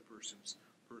damaging to a person's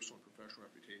personal and professional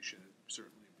reputation. It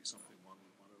certainly would be something one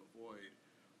would want to avoid.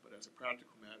 But as a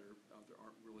practical matter, there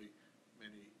aren't really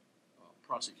many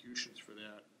prosecutions for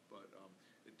that. But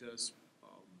it does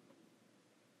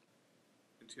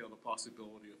entail the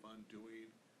possibility of undoing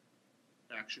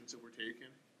actions that were taken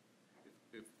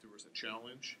if there was a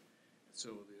challenge. And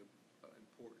so the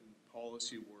important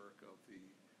policy work of the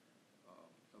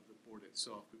board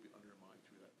itself could be undermined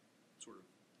through that sort of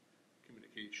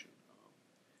communication.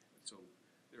 And so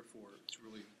therefore it's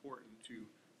really important to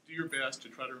do your best to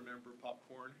try to remember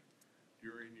popcorn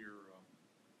during your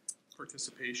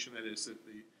participation. That is, that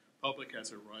the public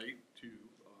has a right to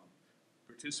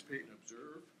participate and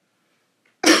observe.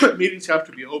 Meetings have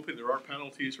to be open. There are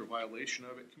penalties for violation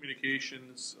of it.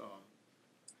 Communications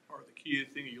are the key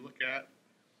thing you look at.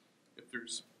 If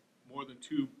there's more than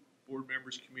 2 board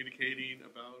members communicating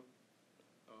about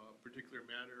a particular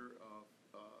matter of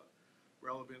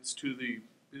relevance to the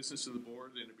business of the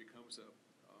board, then it becomes a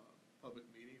public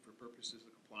meeting for purposes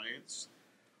of compliance.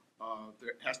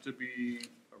 There has to be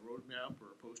a roadmap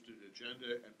or a posted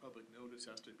agenda, and public notice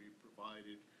has to be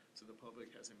provided so the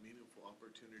public has a meaningful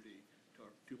opportunity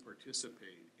to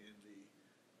participate in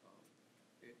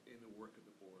the work of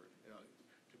the board,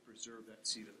 to preserve that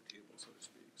seat at the table, so to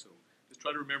speak. So just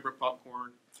try to remember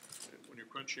popcorn when you're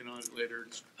crunching on it later.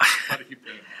 Just try to keep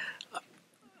that in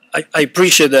mind. I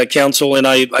appreciate that, counsel, and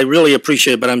I really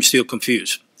appreciate it, but I'm still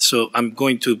confused. So I'm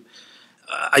going to,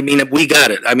 I mean, we got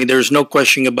it. I mean, there's no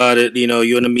question about it. You know,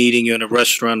 you're in a meeting, you're in a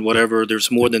restaurant, whatever. There's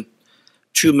more than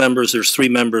 2 members, there's 3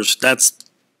 members. That's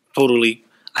totally,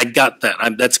 I got that.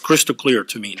 That's crystal clear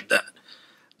to me. That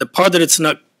the part that it's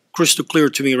not crystal clear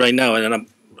to me right now, and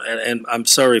I'm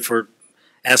sorry for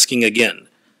asking again,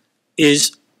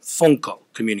 is phone call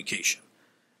communication.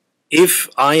 If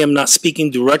I am not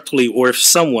speaking directly, or if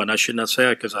someone, I should not say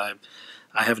it because I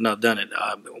have not done it,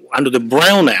 under the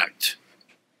Brown Act,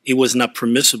 it was not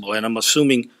permissible. And I'm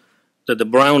assuming that the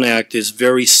Brown Act is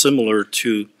very similar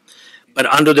to, but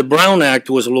under the Brown Act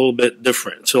it was a little bit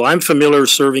different. So I'm familiar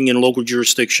serving in local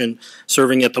jurisdiction,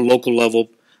 serving at the local level.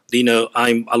 You know,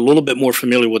 I'm a little bit more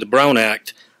familiar with the Brown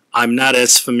Act. I'm not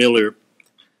as familiar.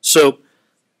 So,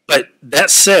 but that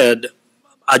said,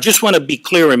 I just want to be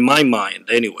clear in my mind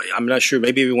anyway. I'm not sure,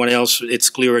 maybe everyone else, it's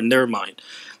clear in their mind,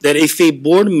 that if a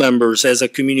board member has a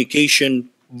communication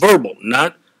verbal,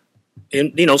 not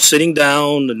in, you know, sitting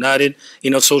down, not in, you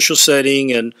know, social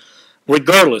setting, and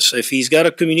regardless, if he's got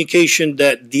a communication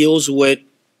that deals with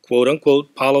quote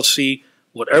unquote policy,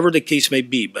 whatever the case may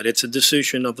be, but it's a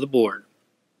decision of the board,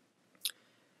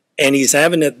 and he's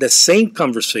having the same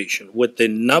conversation with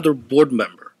another board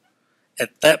member,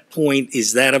 at that point,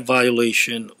 is that a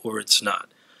violation or it's not?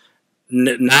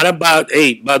 Not about,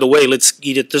 hey, by the way, let's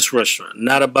eat at this restaurant.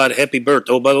 Not about happy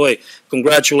birthday. Oh, by the way,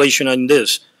 congratulations on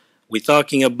this. We're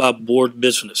talking about board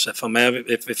business.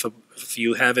 If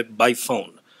you have it by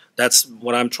phone, that's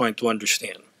what I'm trying to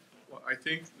understand. Well, I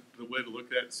think the way to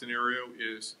look at that scenario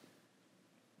is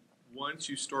once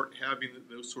you start having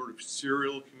those sort of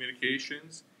serial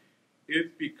communications,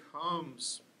 it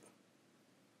becomes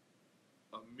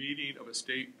a meeting of a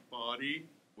state body,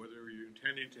 whether you're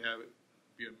intending to have it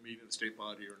be a meeting of the state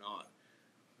body or not.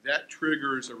 That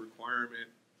triggers a requirement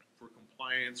for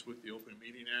compliance with the Open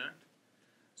Meeting Act.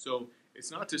 So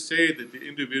it's not to say that the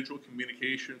individual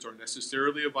communications are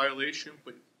necessarily a violation,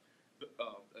 but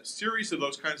a series of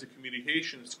those kinds of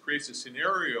communications creates a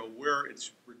scenario where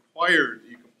it's required that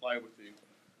you comply with the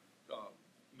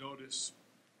notice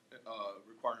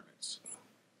requirements.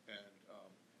 And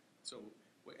so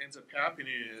what ends up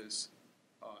happening is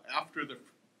after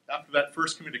that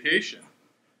first communication,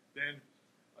 then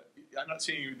I'm not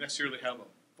saying you necessarily have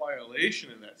a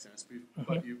violation in that sense,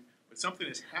 but something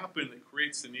has happened that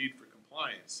creates the need for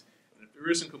compliance. And if there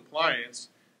isn't compliance,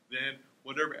 then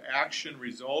whatever action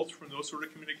results from those sort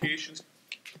of communications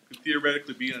could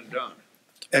theoretically be undone.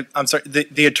 I'm sorry,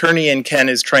 the attorney in Ken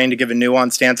is trying to give a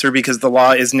nuanced answer because the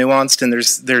law is nuanced and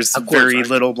there's very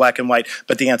little black and white,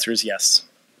 but the answer is yes.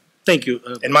 Thank you.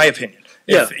 In my opinion.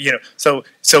 Yeah. So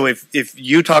if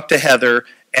you talk to Heather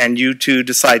and you two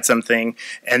decide something,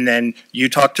 and then you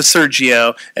talk to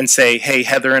Sergio and say, hey,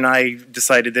 Heather and I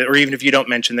decided that, or even if you don't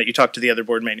mention that you talk to the other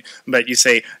board member, but you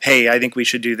say, hey, I think we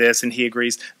should do this, and he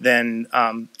agrees, then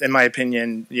in my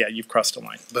opinion, yeah, you've crossed a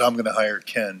line. But I'm going to hire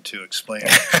Ken to explain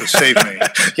it, to save me.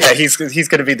 Yeah, he's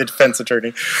going to be the defense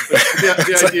attorney.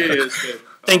 The idea is that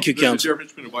Thank you, There's a Counsel.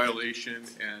 difference between a violation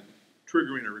and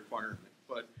triggering a requirement.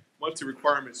 But once the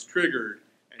requirement's triggered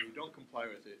and you don't comply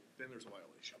with it, then there's a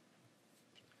violation.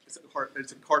 It's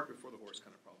a cart before the horse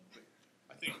kind of problem. But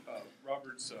I think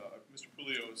Robert's, Mr.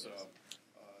 Pulio's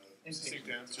succinct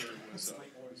answer was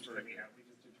very good.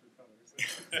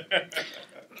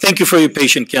 Thank you for your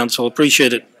patient, Counsel.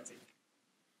 Appreciate it.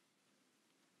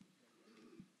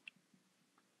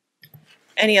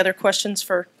 Any other questions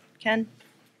for Ken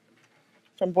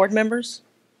from board members?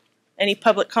 Any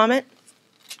public comment?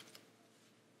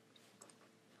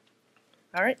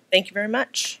 All right, thank you very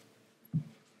much.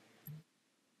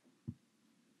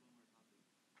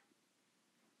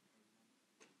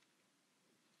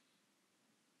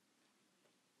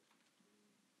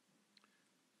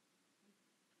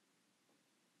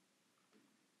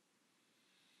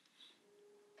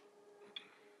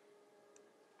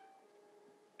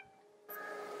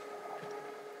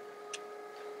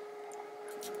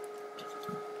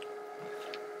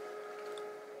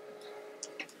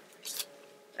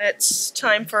 It's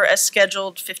time for a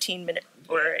scheduled 15-minute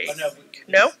break.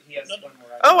 No?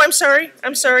 Oh, I'm sorry.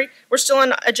 We're still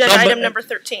on agenda No, but- item number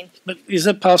 13. But is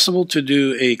it possible to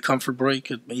do a comfort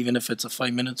break, even if it's a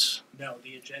 5 minutes? No,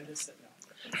 the agenda said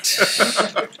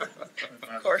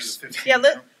Of course.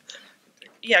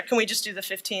 Yeah, can we just do the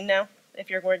 15 now? If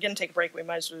we're going to take a break, we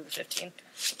might as well do the 15.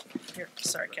 Here,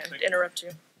 sorry, Ken, to interrupt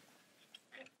you.